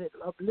enjoyed that, and it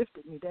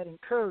uplifted me, that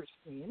encouraged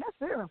me, and that's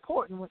very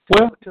important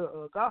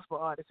to gospel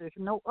artists, if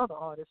other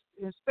artists,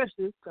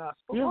 especially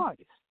gospel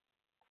artists.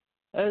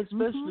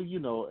 Especially, you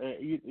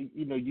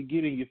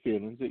get in your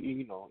feelings, and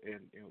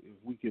if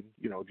we can,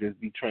 just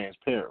be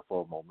transparent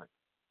for a moment.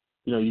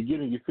 You get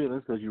in your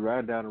feelings because you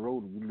ride down the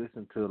road and you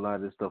listen to a lot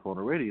of this stuff on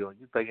the radio, and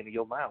you're thinking in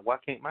your mind, why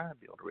can't mine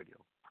be on the radio?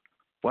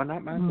 Why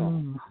not my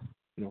song?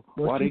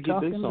 Why they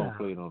get their song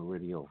played on the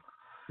radio?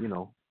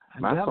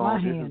 My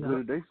song isn't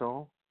good as their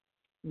song.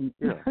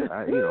 Yeah,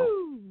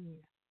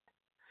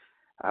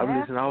 I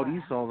listen to all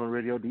these songs on the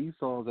radio. These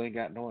songs ain't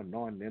got no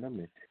anointing in them,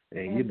 and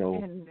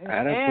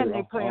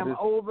they play them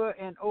over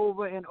and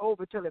over and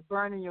over till it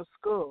burn in your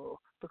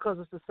skull because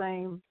it's the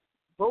same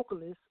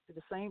vocalist,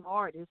 the same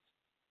artist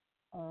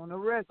on a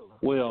regular.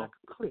 Well,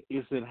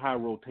 it's in high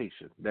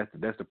rotation. That's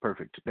the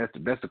correct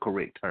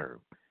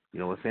term.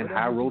 It's in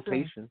high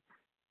rotation.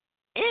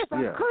 It's a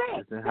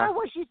click. That's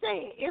what she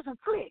said. It's a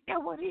click.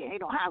 That's what it is.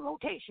 Ain't no high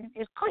rotation.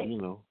 It's click.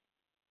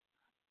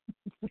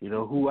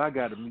 Who I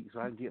got to meet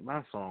so I can get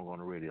my song on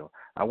the radio.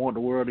 I want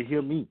the world to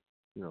hear me.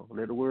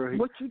 Let the world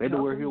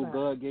hear what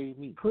God gave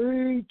me.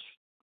 Preach.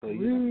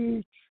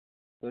 Preach.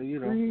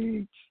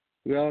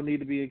 We all need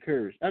to be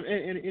encouraged.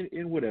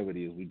 And whatever it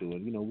is we're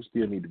doing, we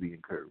still need to be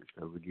encouraged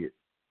because we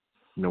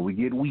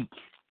get weak.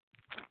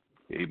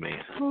 Amen.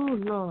 Oh,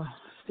 Lord.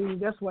 See,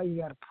 that's why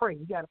you got to pray.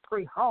 You got to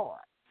pray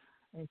hard.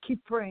 And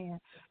keep praying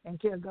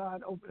until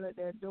God let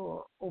that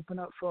door open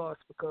up for us,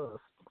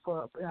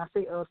 and I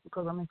say us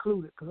because I'm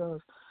included, because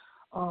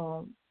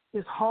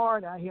it's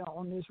hard out here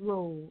on this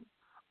road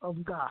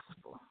of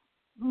gospel.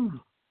 And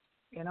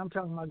I'm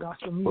talking about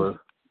gospel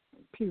music,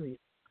 period.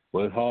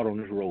 Well, it's hard on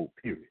this road,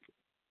 period.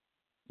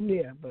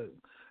 Yeah, but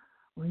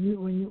when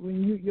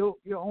you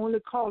your only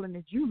calling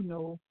that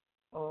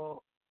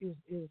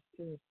is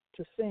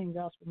to sing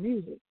gospel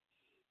music,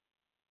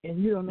 and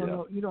you don't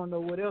know you don't know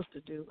what else to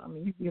do. I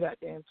mean, you can get out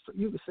there and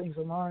you can sing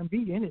some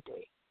R&B any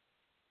day.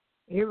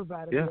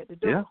 Everybody at the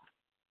door. Yeah.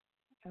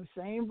 And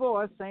same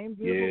voice, same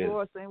beautiful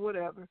voice, same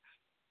whatever.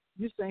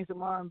 You sing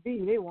some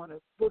R&B, they want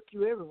to book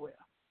you everywhere,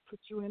 put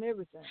you in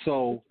everything.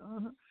 So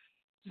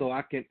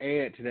I can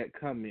add to that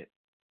comment,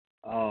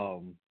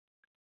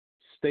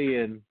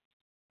 staying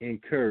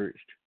encouraged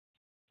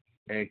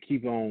and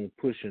keep on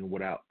pushing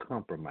without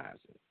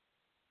compromising.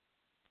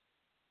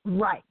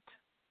 Right.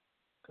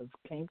 Because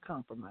can't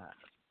compromise.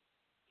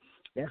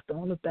 That's the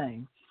only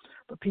thing.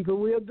 But people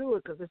will do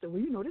it because they say,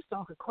 well, this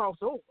song could cross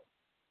over.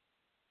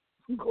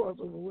 Cross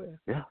over where?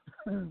 Yeah.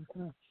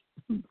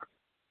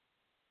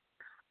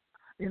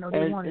 They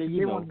want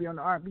to be on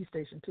the R&B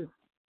station too.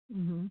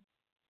 Mm-hmm.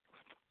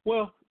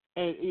 Well,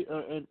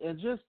 and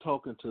just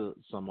talking to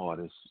some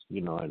artists,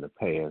 in the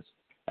past,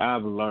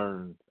 I've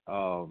learned,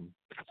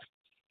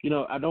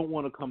 I don't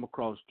want to come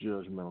across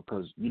judgmental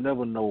because you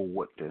never know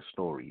what their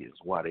story is,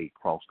 why they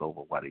crossed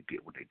over, why they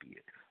did what they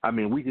did. I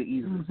mean, we could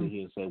easily sit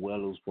here and say, well,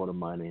 it was for the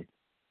money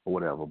or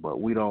whatever,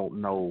 but we don't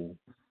know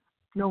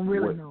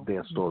what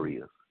their story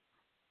is.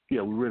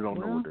 Yeah, we really don't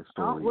know what their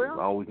story is.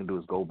 All we can do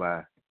is go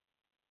by,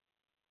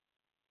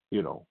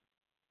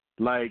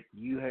 like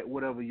you had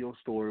whatever your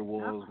story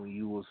was when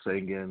you were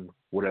singing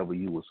whatever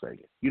you were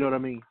singing. You know what I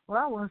mean?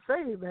 Well, I wasn't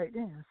saved back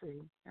then.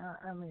 See,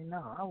 I mean,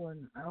 no, I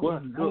wasn't. Well,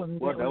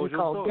 that was your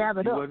story.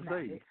 Gathered you up. Wasn't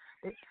saved.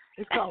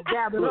 It's called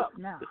gathered up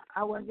now.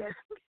 I wasn't getting.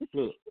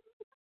 Look,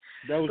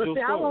 that was your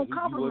story. I won't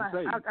compromise.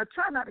 I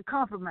try not to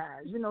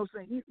compromise.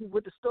 Saying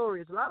with the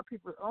stories, a lot of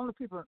people,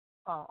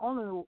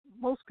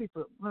 most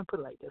people. Let me put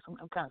it like this.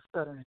 I'm kind of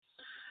stuttering.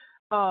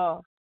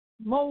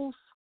 Most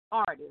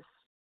artists,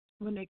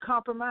 when they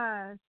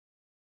compromise,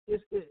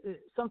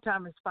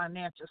 sometimes it's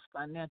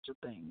financial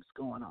things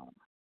going on.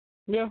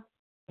 Yeah.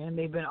 and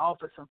they've been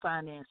offered some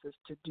finances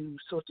to do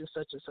such and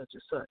such and such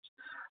and such.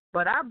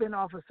 But I've been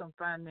offered some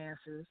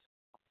finances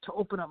to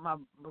open up my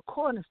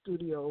recording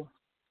studio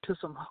to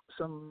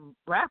some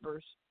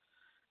rappers,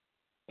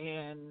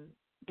 and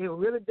they were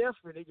really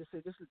desperate. They just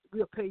said,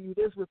 we'll pay you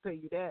this, we'll pay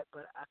you that.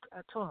 But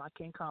I told them I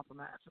can't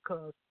compromise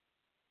because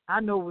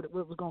I know what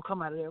was going to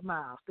come out of their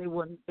mouths. They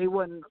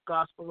wasn't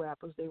gospel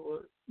rappers. They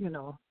were,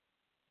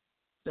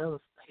 that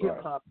was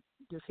hip-hop,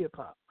 just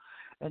hip-hop.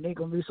 And they're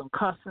going to be some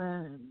cussing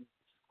and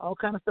all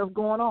kind of stuff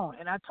going on.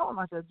 And I told them,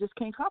 I said, just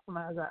can't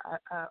compromise.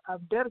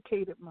 I've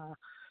dedicated my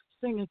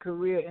singing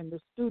career in the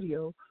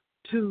studio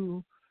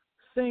to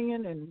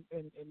singing and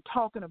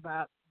talking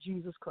about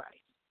Jesus Christ.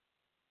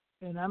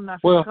 And I'm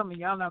not coming.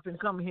 Y'all not been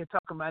coming here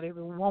talking about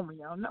every woman.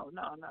 Y'all know,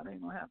 no, that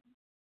ain't gonna happen.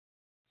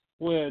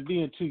 Well,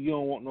 then too, you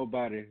don't want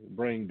nobody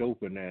bring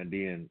dope in there and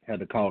then have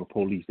to call the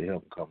police to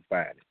help them come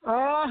find it.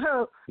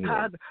 Oh,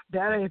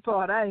 that ain't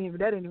part. That ain't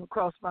even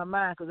crossed my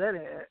mind because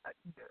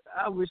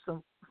I wish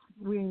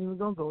we ain't even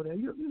gonna go there.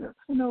 You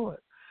know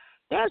what?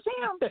 That's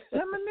him.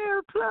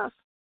 Seminary Plus.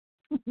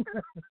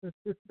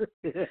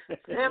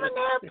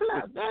 Seminary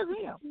Plus. That's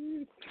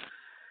him.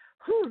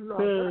 Oh,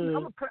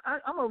 Lord.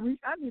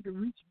 I need to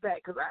reach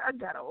back because I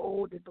got an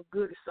old but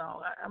goodie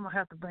song. I'm gonna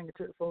have to bring it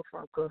to the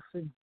forefront because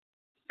see,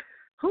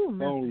 who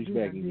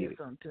did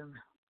something to me?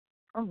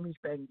 I'm gonna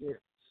reach back and get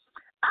it.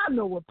 I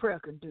know what prayer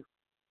can do,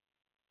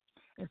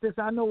 and since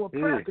I know what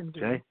prayer can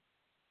do,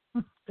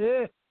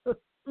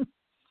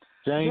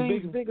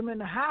 James Bigham in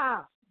the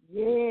house.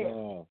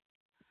 Yeah,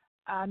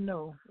 I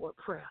know what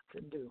prayer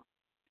can do.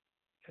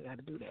 I got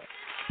to do that.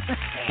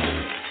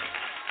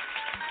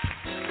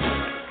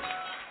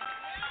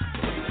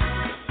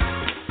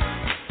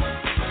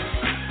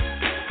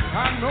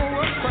 I know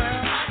what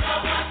prayer.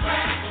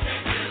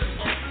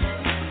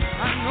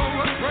 I know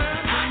what prayer.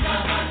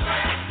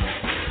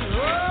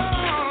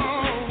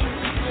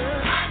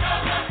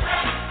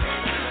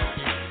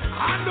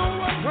 I know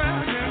what prayer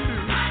can do.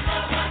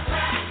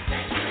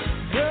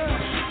 Yeah,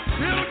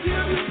 it'll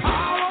give you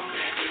power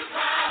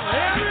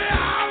every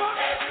hour.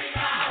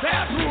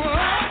 That's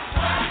what.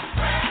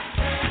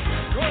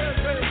 Go ahead,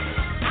 baby.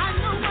 I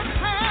know what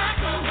prayer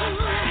can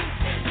do.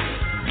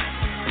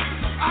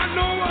 I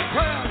know what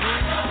prayer can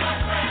do.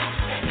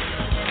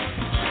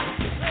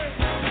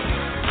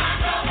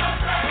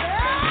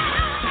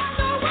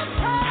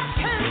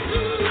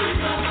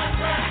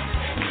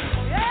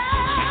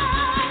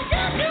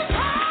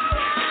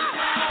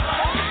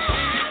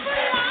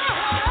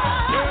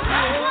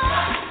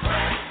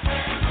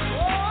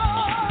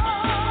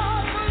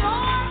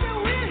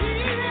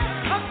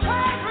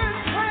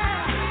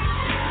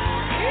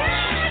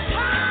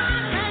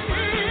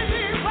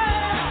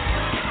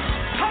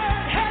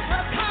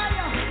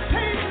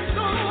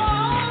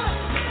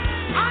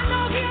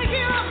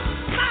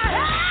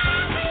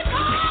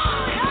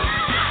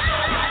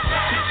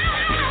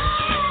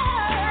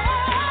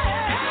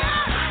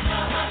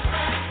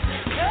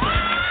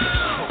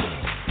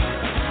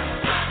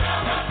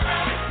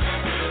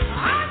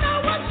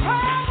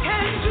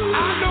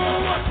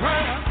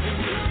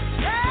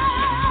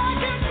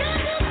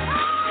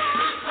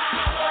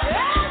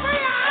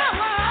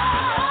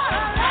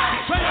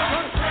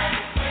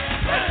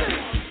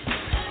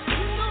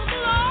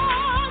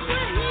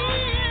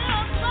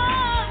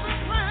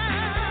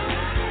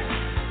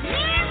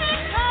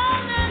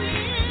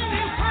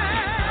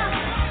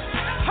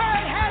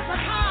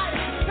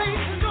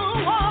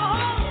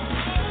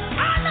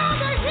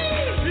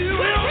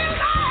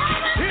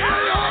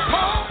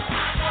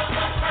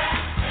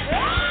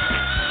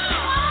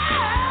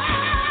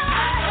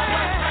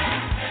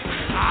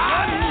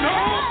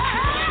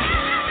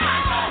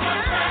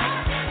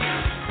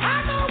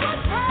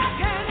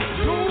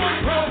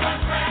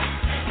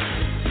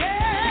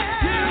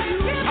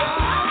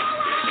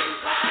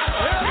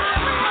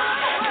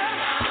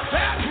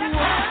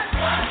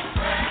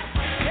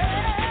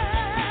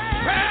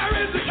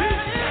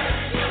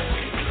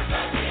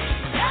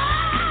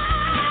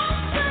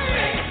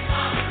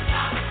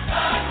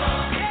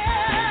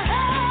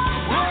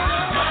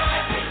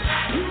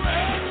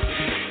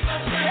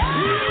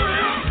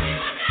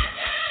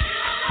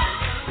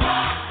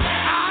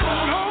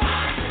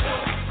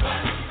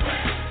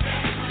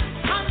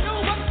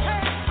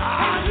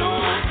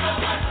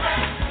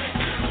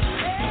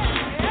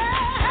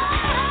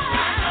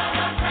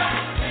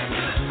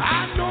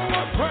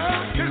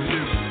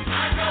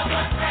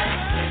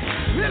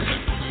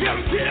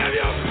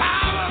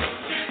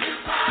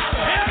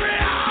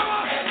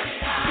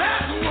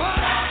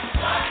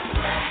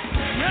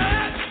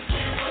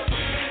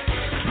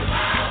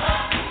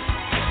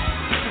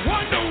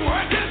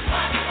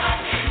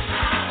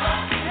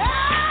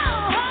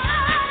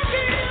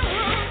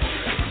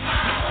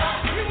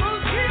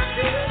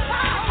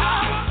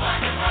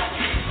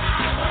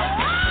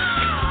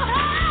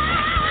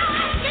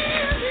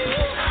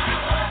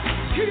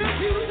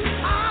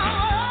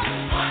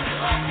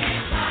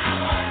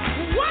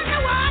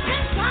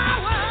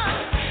 Power.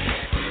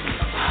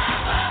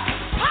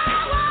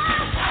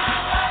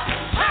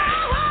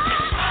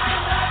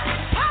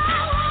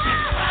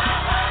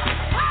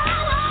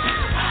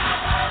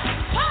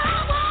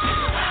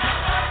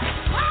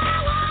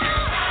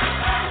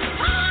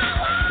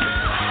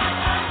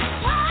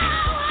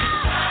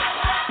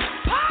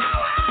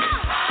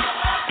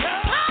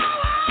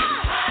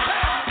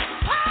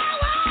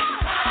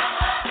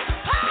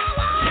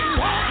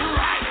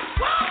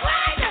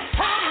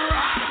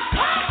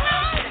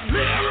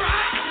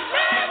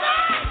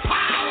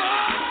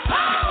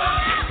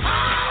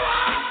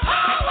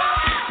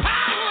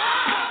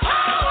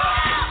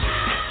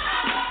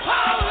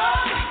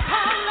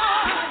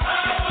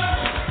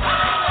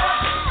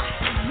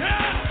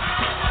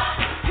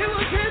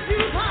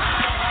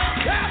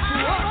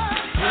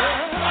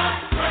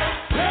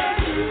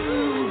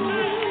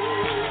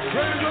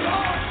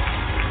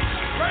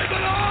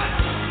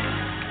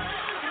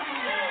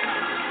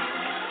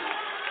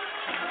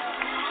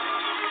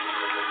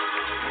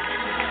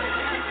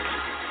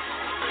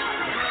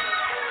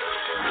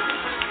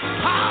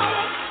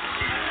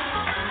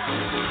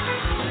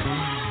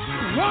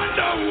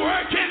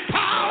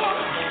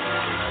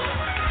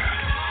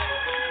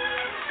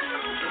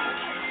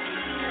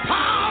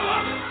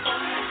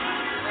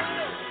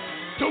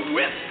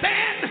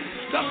 withstand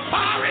the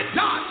fiery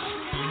darts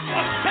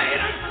of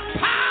Satan's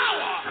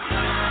power.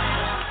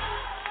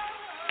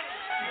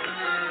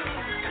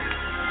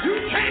 You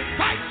can't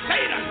fight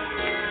Satan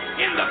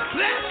in the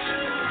flesh.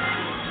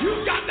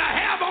 You got to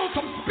have on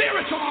some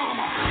spiritual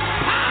armor.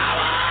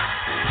 Power!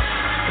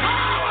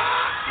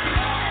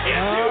 If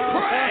you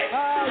pray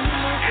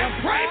and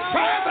pray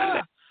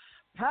fervently.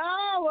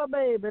 Power,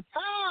 baby.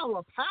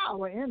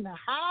 Power in the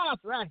house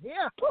right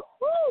here.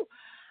 Woo-hoo.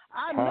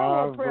 I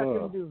know what prayer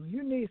can do.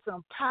 You need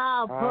some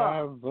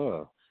power.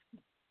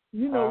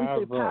 You know we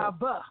say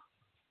power.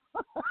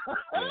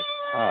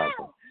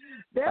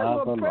 That's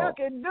what prayer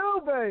can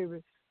do,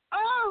 baby.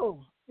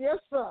 Oh, yes,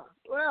 sir.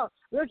 Well,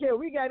 look here.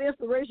 We got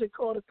inspiration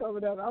quarter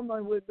coming up. I'm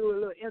going to do a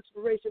little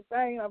inspiration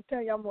thing. I'm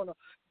telling you, I'm going to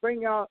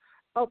bring y'all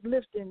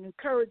uplift and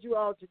encourage you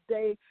all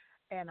today.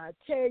 And I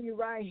tell you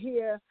right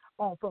here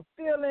on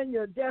Fulfilling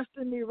Your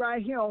Destiny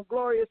right here on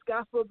Glorious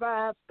Gospel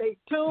Vibes. Stay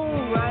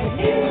tuned right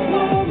here.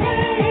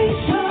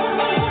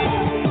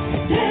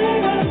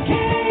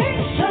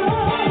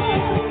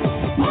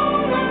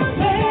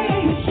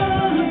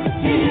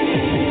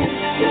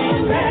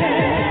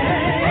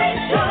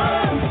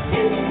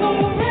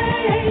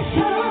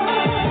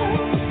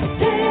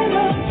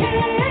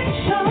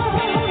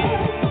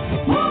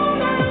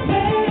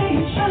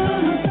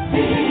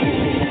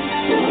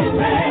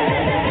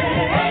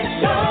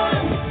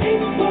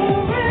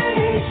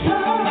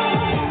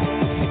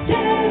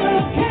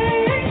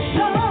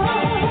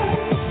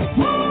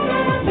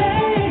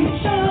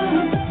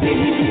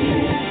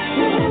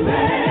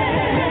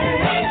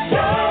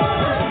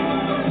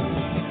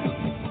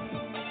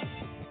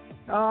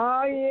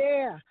 Oh,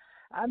 yeah.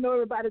 I know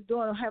everybody's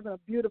having a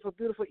beautiful,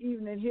 beautiful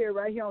evening here,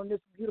 right here on this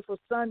beautiful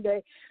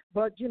Sunday.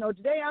 But, you know,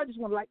 today I just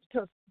want to like to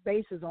touch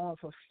bases on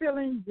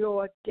fulfilling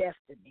your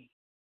destiny.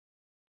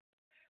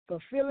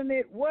 Fulfilling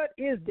it, what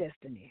is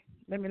destiny?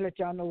 Let me let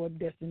y'all know what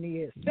destiny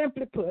is.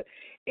 Simply put,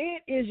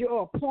 it is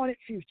your appointed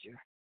future.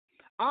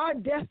 Our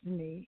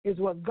destiny is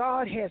what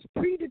God has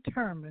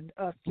predetermined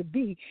us to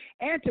be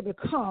and to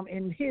become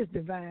in his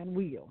divine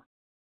will.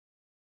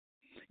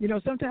 You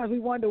know, sometimes we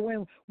wonder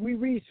when we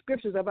read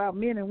scriptures about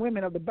men and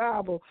women of the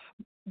Bible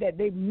that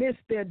they miss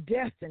their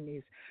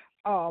destinies.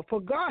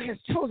 For God has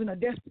chosen a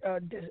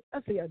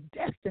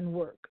destined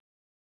work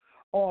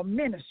or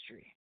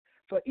ministry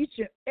for each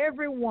and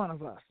every one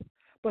of us.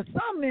 But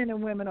some men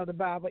and women of the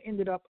Bible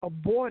ended up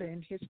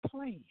aborting his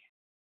plan.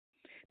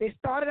 They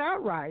started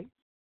out right.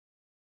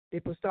 They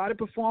started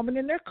performing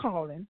in their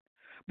calling.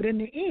 But in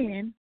the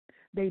end,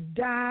 they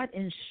died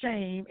in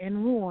shame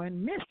and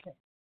ruin, missing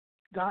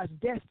God's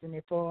destiny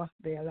for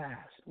their lives.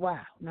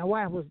 Wow. Now,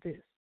 why was this?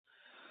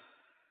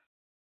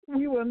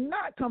 We will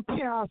not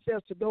compare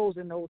ourselves to those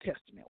in the Old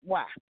Testament.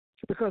 Why?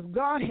 Because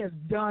God has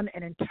done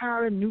an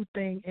entirely new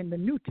thing in the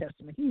New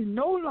Testament. He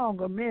no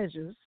longer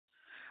measures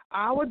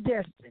our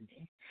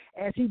destiny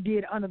as he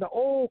did under the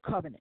Old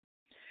Covenant.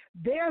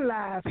 Their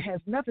life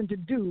has nothing to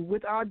do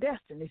with our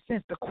destiny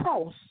since the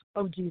cross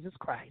of Jesus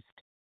Christ.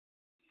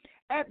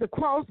 At the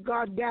cross,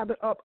 God gathered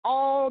up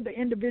all the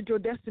individual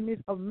destinies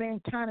of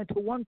mankind into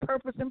one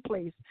purpose and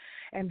place,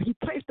 and he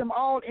placed them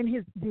all in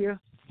his dear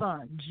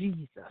Son,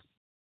 Jesus.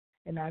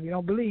 And now, if you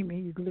don't believe me,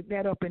 you can look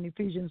that up in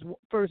Ephesians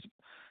 1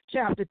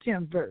 chapter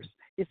 10 verse.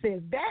 It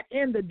says that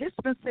in the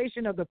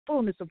dispensation of the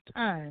fullness of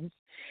times,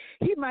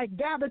 he might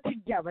gather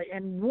together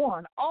in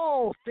one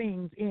all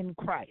things in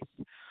Christ,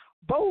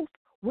 both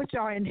which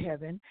are in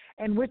heaven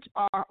and which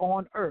are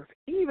on earth,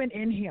 even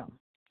in him.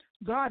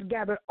 God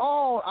gathered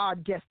all our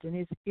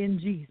destinies in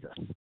Jesus.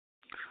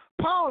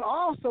 Paul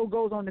also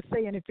goes on to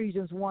say in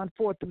Ephesians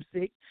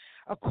 1:4-6,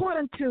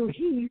 according to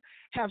he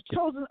have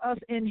chosen us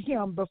in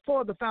him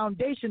before the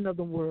foundation of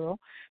the world,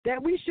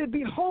 that we should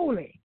be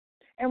holy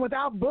and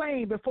without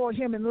blame before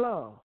him in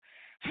love,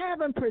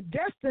 having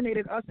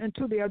predestinated us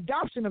into the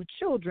adoption of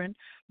children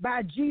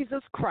by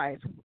Jesus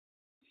Christ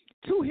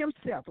to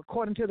himself,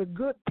 according to the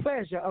good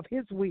pleasure of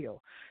his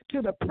will,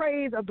 to the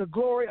praise of the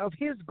glory of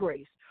his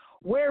grace,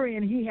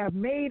 wherein he hath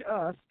made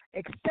us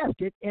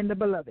accepted in the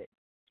beloved.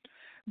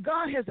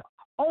 God has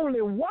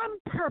only one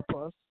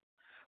purpose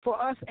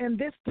for us in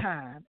this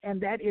time, and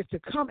that is to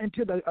come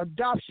into the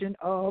adoption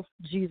of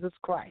Jesus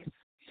Christ,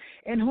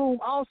 in whom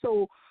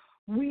also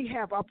we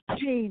have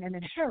obtained an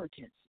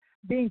inheritance,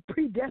 being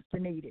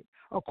predestinated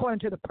according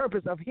to the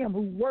purpose of him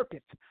who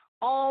worketh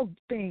all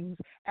things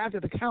after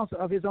the counsel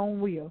of his own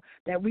will,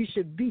 that we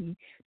should be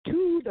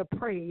to the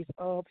praise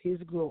of his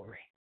glory.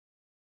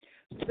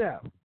 So,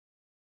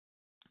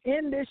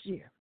 in this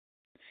year,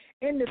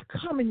 in this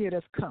coming year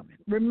that's coming,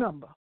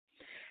 remember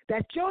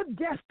that your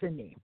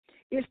destiny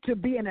is to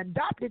be an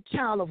adopted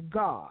child of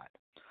God,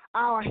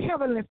 our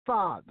Heavenly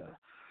Father,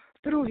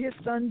 through his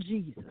Son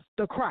Jesus,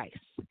 the Christ.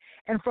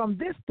 And from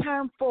this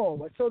time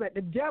forward, so that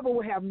the devil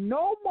will have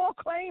no more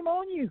claim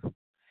on you,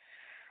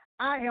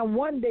 I am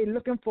one day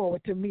looking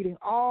forward to meeting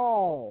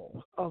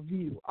all of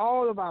you,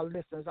 all of our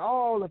listeners,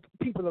 all of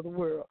the people of the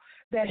world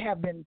that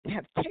have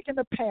taken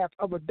the path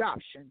of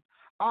adoption.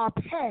 Our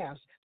paths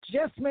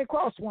just may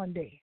cross one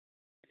day.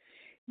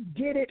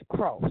 Get it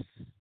crossed.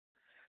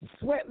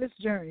 Sweatless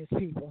Journeys,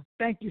 people.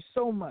 Thank you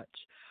so much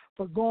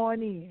for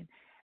going in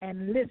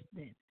and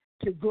listening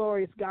to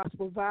Glorious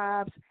Gospel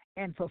Vibes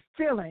and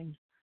fulfilling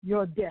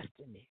your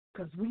destiny,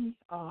 because we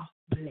are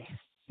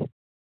blessed.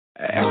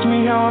 Ask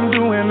me how I'm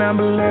doing, I'm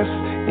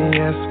blessed,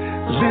 yes.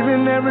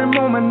 Living every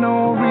moment,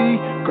 no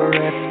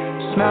regret.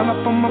 Smile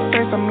up on my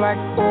face, I'm like,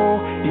 oh,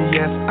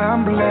 yes,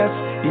 I'm blessed,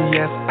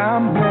 yes,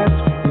 I'm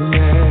blessed,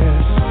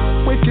 yes.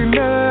 Waking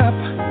up,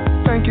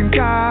 thanking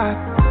God.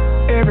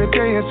 Every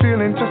day is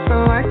feeling just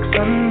like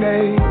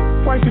Sunday.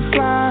 Wifey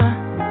fly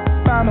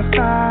by my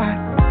side.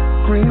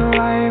 Green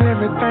light,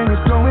 everything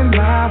is going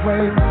my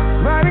way.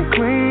 Riding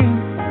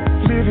clean,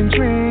 living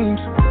dreams.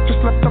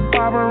 Just left the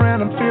barber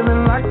and I'm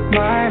feeling like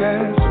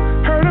Midas.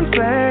 Heard him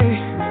say,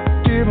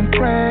 give him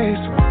praise.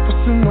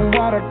 What's in the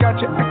water got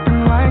you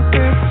acting like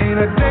this? Ain't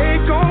a day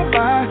go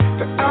by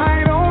that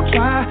I don't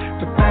try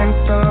to thank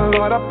the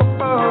Lord up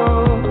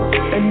above.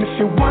 And if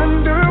you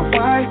wonder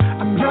why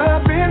I'm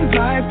loving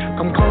life,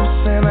 come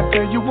close and I'll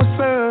tell you what's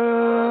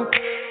up.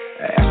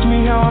 Ask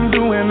me how I'm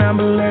doing, I'm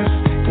blessed,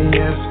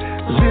 yes.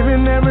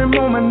 Living every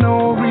moment,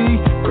 no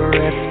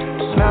regret.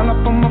 Smile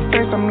up on my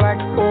face, I'm like,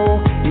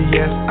 oh,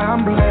 yes,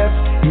 I'm blessed,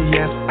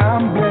 yes,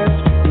 I'm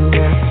blessed,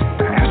 yes.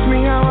 Ask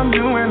me how I'm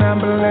doing, I'm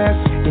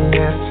blessed,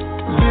 yes.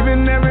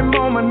 Living every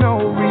moment, no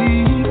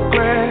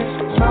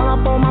regret. Smile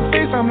up on my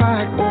face, I'm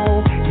like,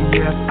 oh,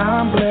 yes,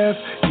 I'm blessed,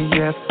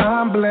 yes,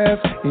 I'm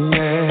blessed,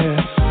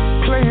 yes.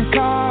 Playing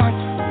cards,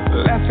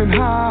 laughing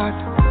hard,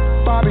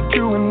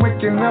 barbecuing,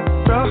 waking up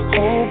the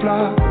whole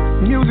block.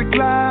 Music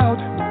loud,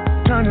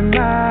 turning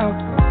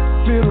out.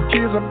 Little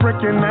kids are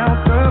breaking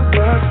out the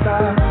bus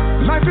stop.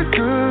 Life is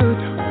good,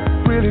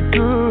 really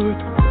good.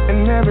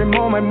 And every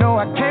moment, no,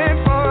 I can't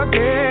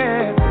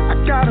forget. I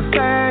gotta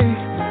say,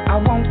 I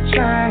won't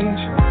change.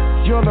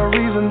 You're the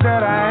reason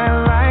that I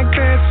am like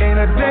this. Ain't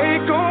a day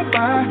go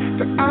by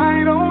that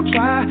I don't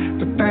try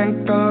to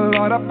thank the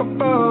Lord up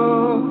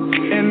above.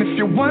 And if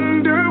you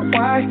wonder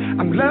why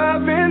I'm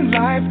loving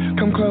life,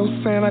 come close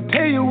and I'll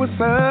tell you what's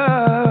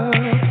up.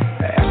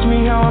 Ask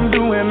me how I'm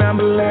doing, I'm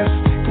blessed,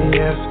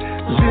 yes.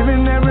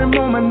 Living every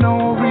moment,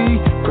 no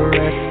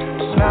regret.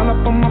 Smile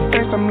up on my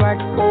face, I'm like,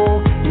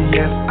 oh,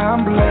 yes,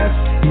 I'm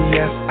blessed,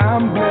 yes,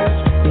 I'm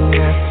blessed,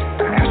 yes.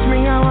 Ask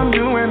me how I'm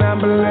doing, I'm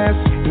blessed,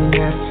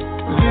 yes.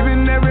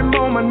 Living every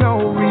moment,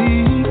 no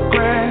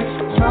regret.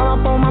 Smile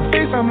up on my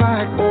face, I'm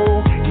like,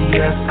 oh,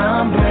 yes,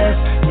 I'm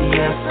blessed,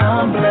 yes,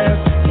 I'm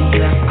blessed,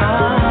 yes,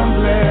 I'm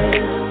blessed.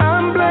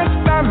 I'm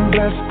blessed, I'm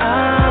blessed,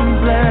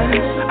 I'm blessed.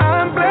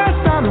 I'm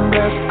blessed, I'm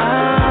blessed,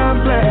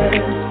 I'm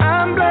blessed.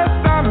 I'm blessed,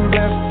 I'm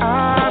blessed,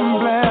 I'm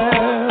blessed.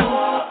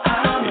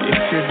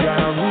 If you got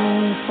a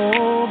roof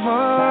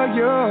over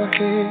your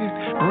head,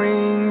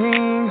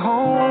 bringing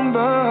home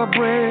the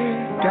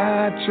bread,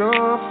 got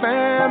your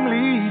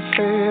family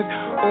fed,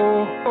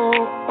 oh,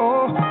 oh,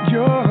 oh,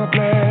 you're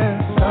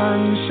blessed.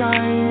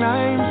 Sunshine,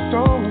 I'm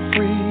so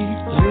free,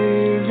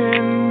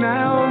 living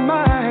out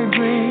my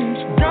dreams.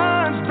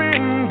 God's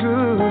been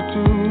good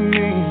to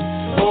me.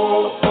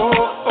 Oh, oh,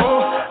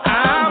 oh,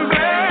 I'm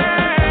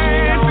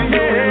blessed,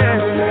 yeah,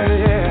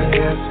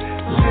 yes.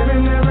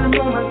 Living every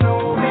moment, no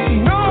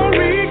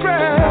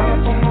regret.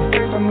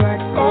 I'm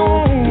like,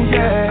 oh,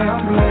 yeah,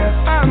 I'm blessed,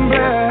 I'm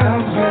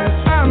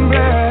blessed, I'm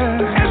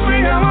blessed. Ask me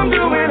how I'm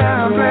doing,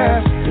 I'm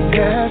blessed,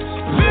 yes.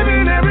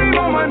 Living every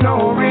moment,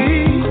 no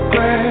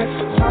regret.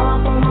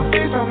 Top on my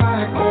face, I'm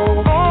like,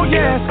 oh, oh,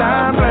 yes,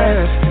 I'm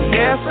blessed,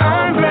 yes,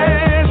 I'm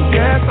blessed,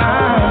 yes,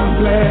 I'm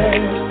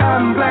blessed.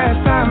 I'm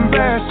blessed, I'm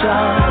blessed,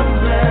 I'm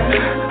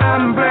blessed,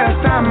 I'm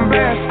blessed, I'm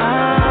blessed,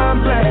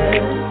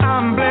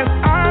 I'm blessed,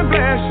 I'm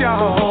blessed,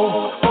 y'all. Oh,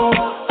 oh,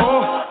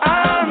 oh,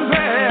 I'm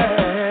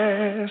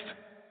blessed.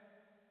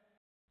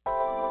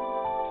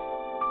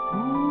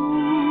 Ooh,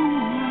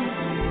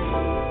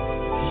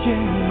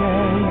 yeah.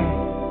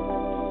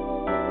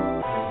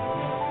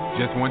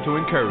 Just want to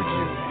encourage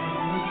you,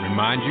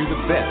 remind you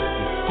the best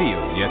is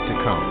still yet to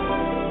come.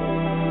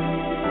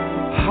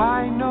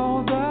 I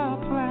know the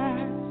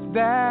plans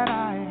that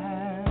I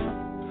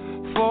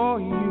have for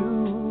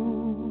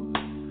you,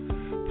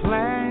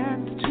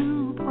 plans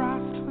to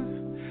prosper,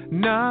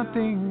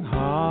 nothing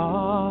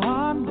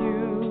harm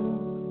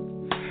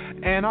you.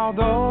 And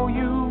although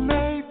you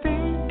may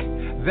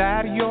think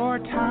that your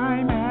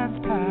time has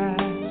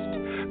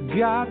passed,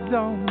 God's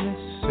only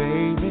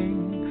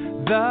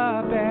saving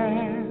the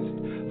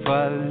best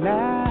for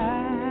last.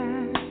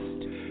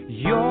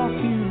 Your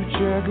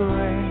future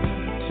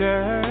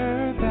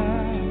greater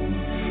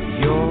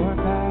than your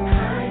past.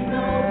 I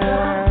know the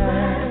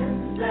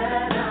plans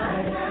that I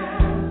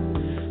have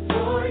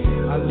for you.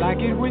 I like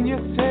it when you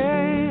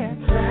say it.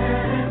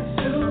 Plans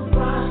to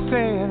prosper.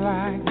 Say it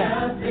like that.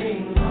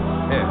 Nothing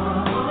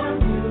harm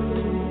you.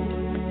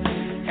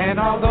 And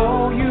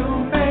although you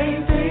may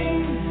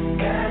think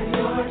that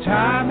your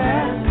time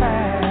has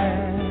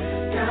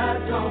passed,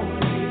 God's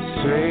only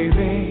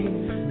saving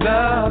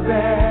the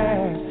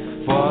best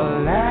for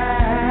last.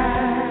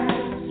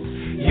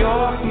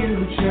 Your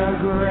future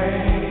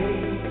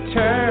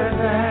greater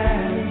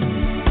than.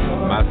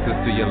 My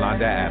sister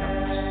Yolanda Adams.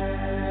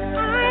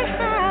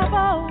 have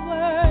a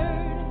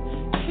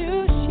word to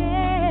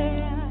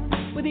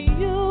share with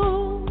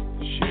you.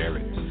 Share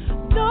it.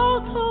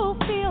 Those who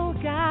feel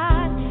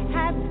God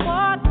has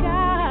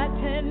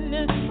forgotten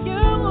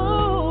you.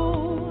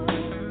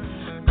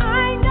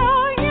 I know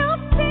you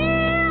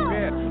feel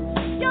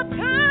your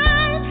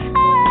time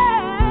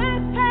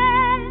has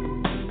passed.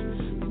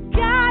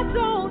 God's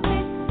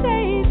only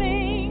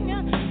saving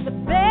the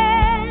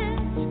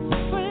best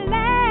for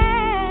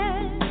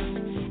last,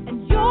 and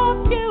your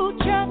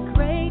future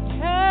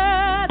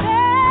greater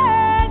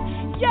than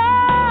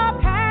your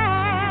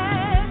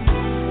past.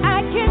 I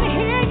can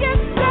hear you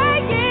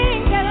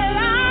saying that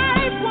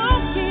life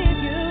won't give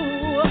you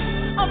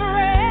a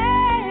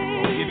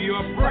break. Won't give you a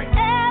break.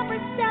 Every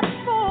step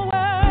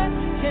forward,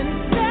 10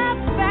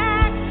 steps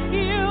back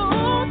you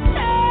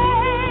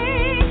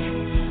take.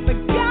 But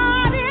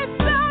God is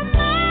the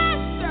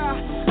master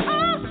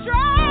of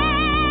strategy,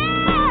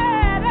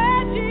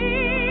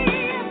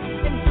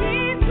 and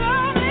He's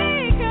only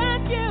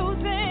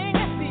confusing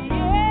the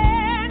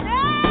enemy.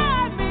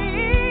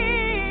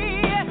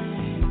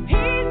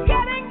 He's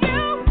getting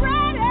you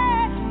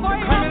ready for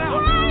your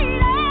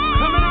greatest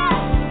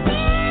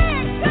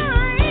victory.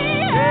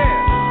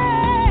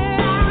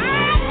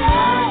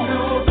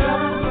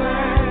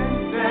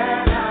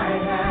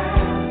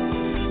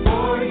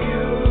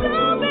 So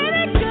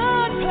many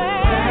good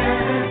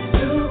plans,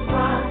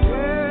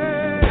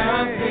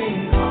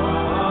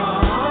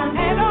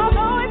 and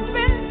although it's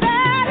been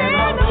bad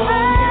in the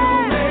past,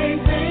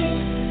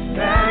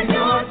 that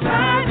your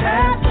time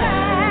has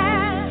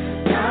passed.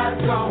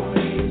 God's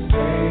only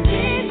saving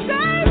He's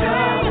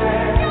saving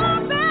your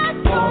best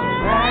for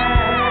last.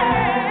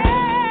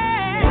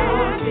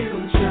 Your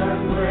future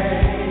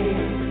greater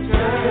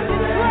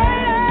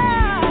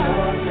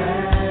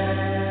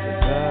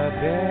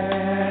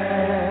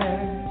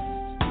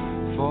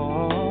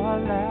For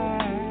last,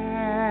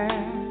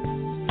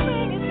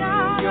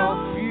 your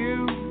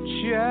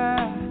future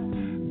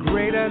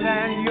greater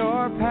than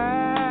your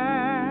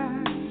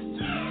past.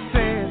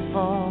 Say it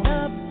for.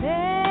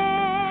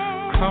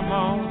 Come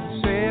on,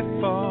 say it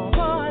for. I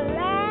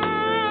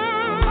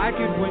like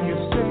it when you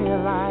say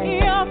it like.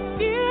 Your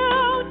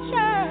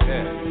future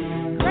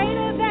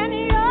greater than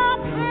your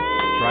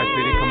past.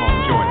 Tri-City, come on,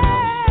 join us.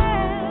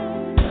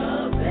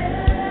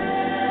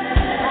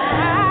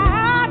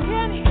 I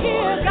can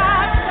hear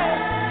God say,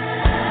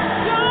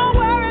 don't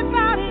worry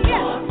about it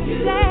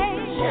yesterday.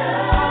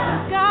 'Cause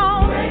it's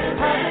gone,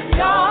 'cause it's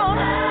gone,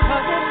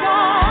 'cause it's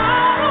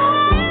gone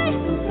away.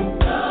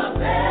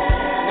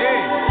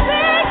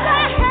 Things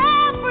I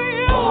have for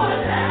you,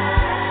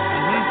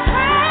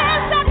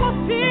 plans that will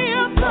see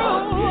you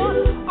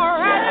through, are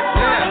right in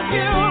front of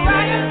you,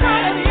 right in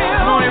front of you.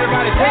 Come on,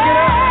 everybody, take it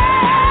up.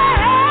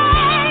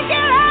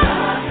 Get up.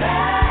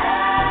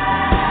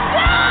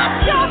 Dust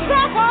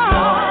yourself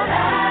off.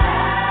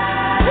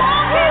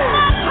 Walk in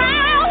my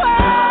power.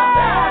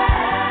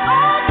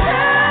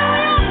 Until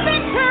your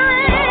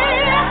victory.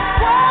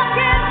 Walk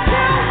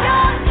into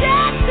your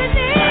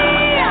destiny.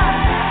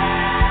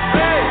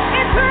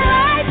 It's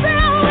right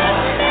there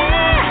with me.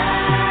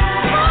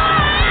 For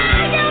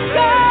I am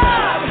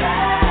God.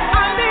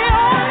 I'm the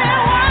only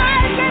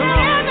one can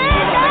give me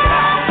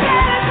God.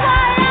 That is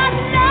why I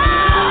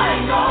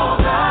know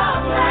the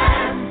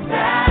plans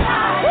that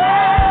I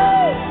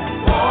have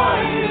for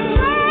you.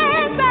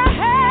 Plans I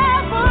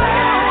have for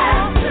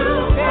you.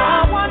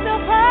 They're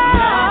wonderful.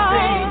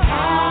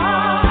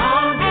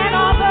 And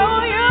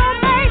although you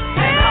may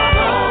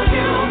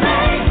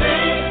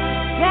think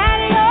that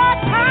your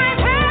time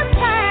has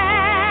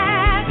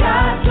passed,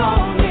 God's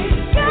only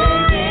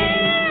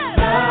saving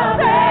for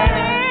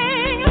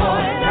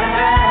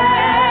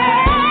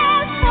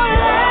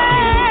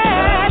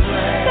last.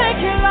 Thank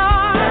you,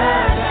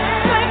 Lord.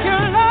 Thank you,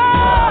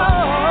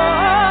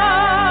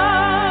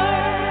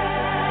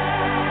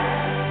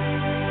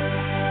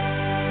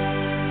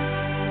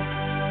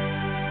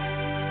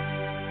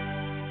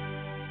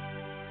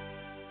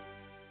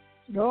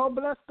 Oh,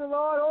 bless the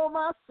Lord, oh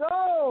my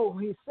soul.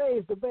 He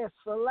saves the best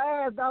for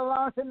last. Thou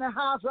art in the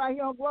house right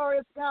here on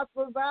Glorious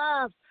Gospel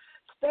Vibes.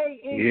 Stay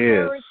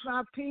encouraged,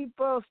 my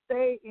people.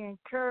 Stay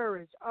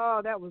encouraged.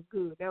 Oh, that was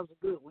good. That was a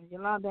good one.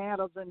 Yolanda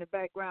Adams in the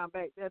background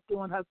back there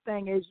doing her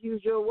thing as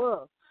usual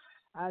was.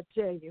 I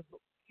tell you,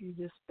 you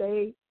just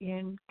stay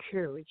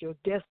encouraged. Your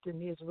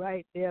destiny is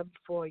right there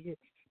before you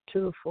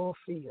to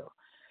fulfill.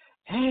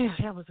 Yeah,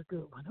 that was a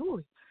good one.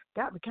 Ooh,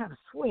 got me kind of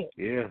sweat.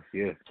 Yeah.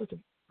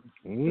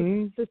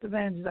 Sister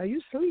Evangelist, are you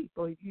asleep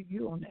or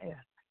you on the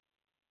air?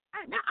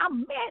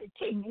 I'm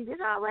meditating. Is it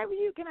all right with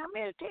you? Can I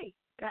meditate?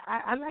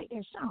 I like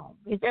that song.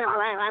 Is it all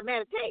right if I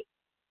meditate?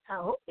 I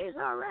hope it's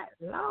all right.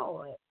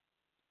 Lord.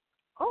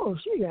 Oh,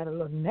 she got a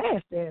little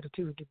nasty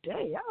attitude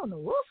today. I don't know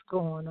what's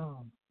going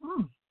on.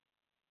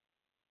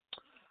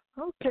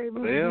 Okay,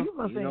 well, you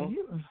must say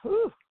you.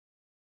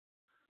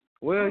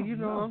 Well,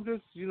 I'm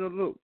just,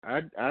 look,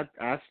 I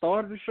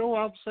started the show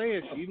out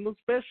saying she looks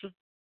special.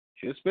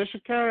 She's a special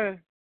kind.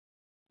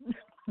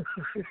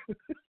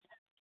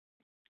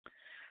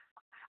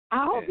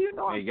 I hope you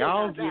know I'm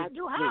y'all outside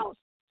your house.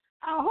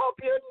 I hope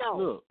you know.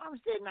 Look. I'm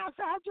sitting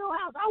outside your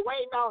house. I'm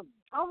waiting on you.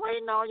 I'm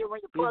waiting on you when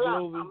you pull up.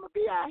 I'm going to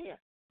be out here.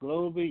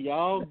 Glover,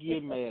 y'all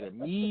get mad at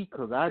me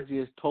because I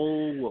just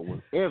told what was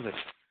evident.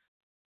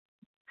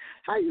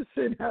 How you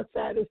sitting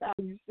outside this house?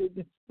 You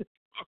sitting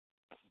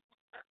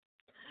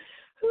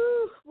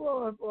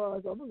boy, I'm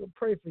going to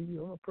pray for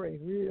you. I'm going to pray.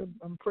 I'm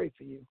going to pray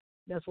for you.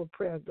 That's what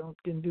prayer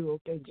can do,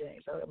 okay,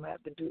 James? I'm going to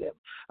have to do that.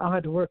 I'll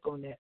have to work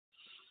on that.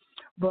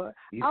 But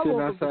you I sitting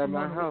woke outside up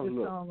my this house,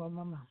 look. song on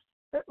my mouth.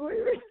 Wait.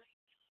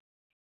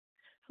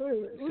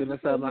 Sitting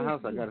outside my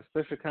house, I got a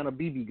special kind of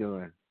BB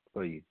gun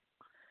for you.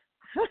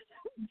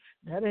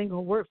 That ain't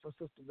going to work for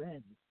Sister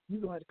Vandy.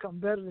 You're going to have to come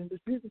better than this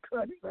piece of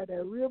cut. Right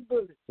there, real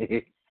bullet.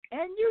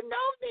 And you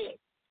know this.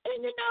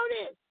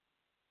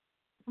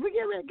 We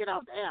get ready to get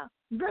off the air.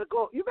 You better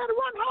go. You better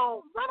run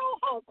home. Run on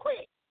home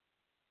quick.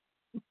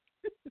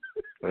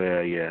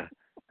 Well, yeah.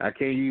 I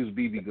can't use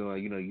BB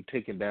gun. You know, you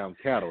taking down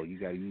cattle. You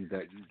got to use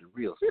the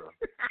real stuff.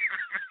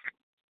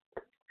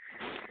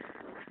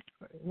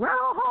 Run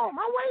on home.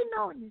 I'm waiting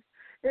on you.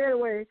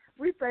 Anyway,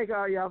 we thank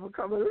all y'all for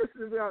coming.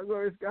 Listen to our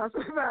glorious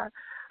gospel.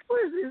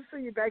 We'll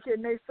see you back here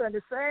next Sunday.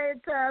 Same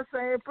time,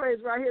 same place,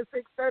 right here,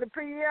 6:30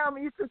 p.m.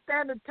 Eastern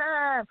Standard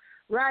Time,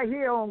 right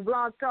here on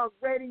Blog Talk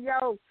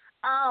Radio.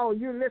 Oh,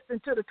 you're listening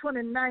to the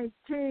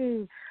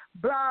 2019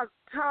 Blog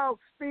Talk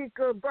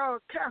Speaker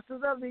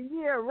Broadcasters of the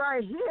Year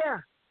right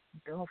here.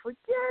 Don't forget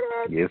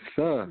it. Yes,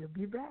 sir. We'll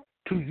be back.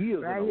 2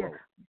 years right in a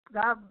here.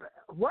 row.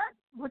 What?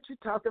 What you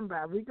talking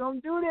about? We're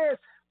going to do this.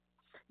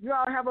 You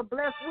all have a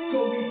blessed week.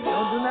 Don't do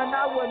nothing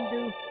I wouldn't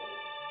do.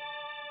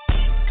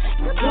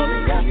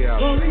 Gloria,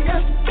 Gloria,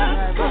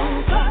 gospel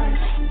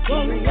vibes.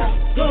 Gloria,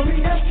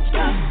 Gloria,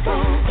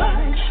 gospel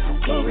vibes.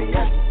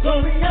 Gloria,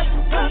 Gloria,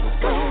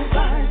 gospel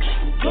vibes.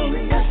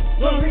 Gloria,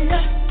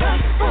 Gloria,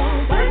 gospel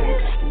vibes.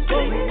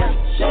 Gloria,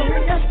 Gloria,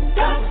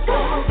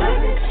 gospel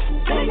vibes.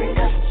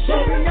 Gloria,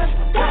 Gloria,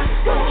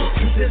 gospel.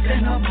 Truth is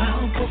in our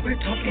mouth, what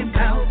we're talking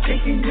about.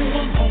 Taking you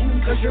on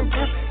home, cause you're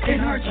up in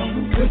our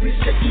zone. We'll be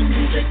sitting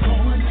music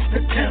on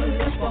the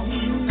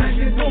telephone. Now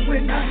you know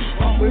we're not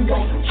wrong. We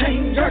won't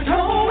change our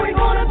tone. We're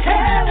gonna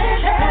tell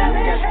it.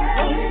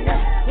 Gloria,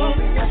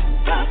 Gloria,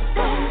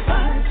 gospel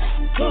vibes.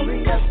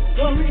 Gloria,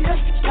 Gloria,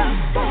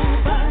 gospel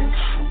vibes.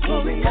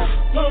 Gloria,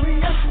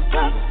 Gloria,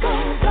 gospel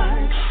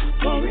vibes.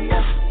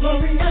 Gloria,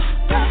 Gloria,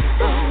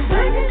 gospel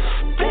vibes.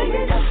 Sing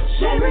it up,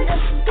 share it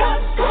up,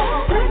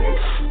 gospel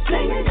vibes.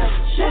 Sing it up,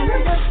 share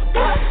it up,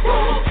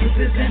 gospel. Truth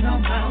is in our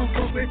mouth,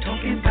 what we're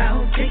talking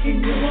about.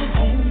 Taking you on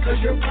home, cause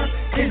you're up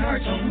in our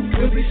zone.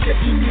 We'll be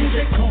sitting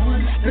music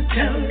on the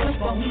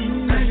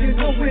telephone. Now you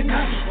know we're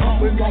not wrong.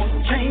 We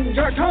won't change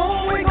our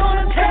tone. We're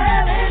gonna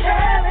tell it.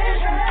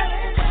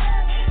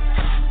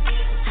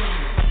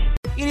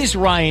 It is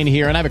Ryan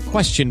here, and I have a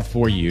question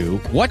for you.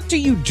 What do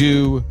you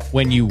do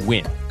when you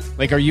win?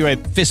 Like, are you a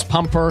fist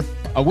pumper,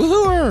 a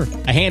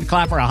woohooer, a hand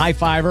clapper, a high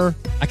fiver?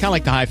 I kind of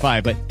like the high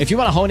five, but if you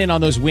want to hone in on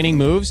those winning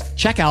moves,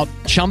 check out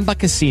Chumba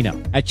Casino.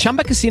 At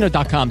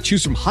ChumbaCasino.com,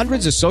 choose from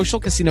hundreds of social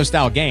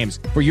casino-style games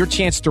for your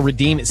chance to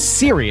redeem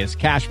serious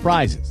cash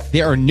prizes.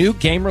 There are new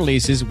game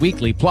releases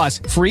weekly, plus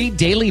free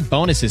daily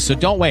bonuses. So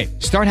don't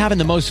wait. Start having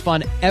the most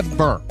fun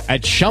ever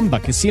at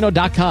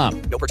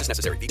ChumbaCasino.com. No purchase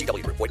necessary.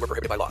 VGW Group. Void where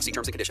prohibited by law. See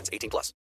terms and conditions. 18+.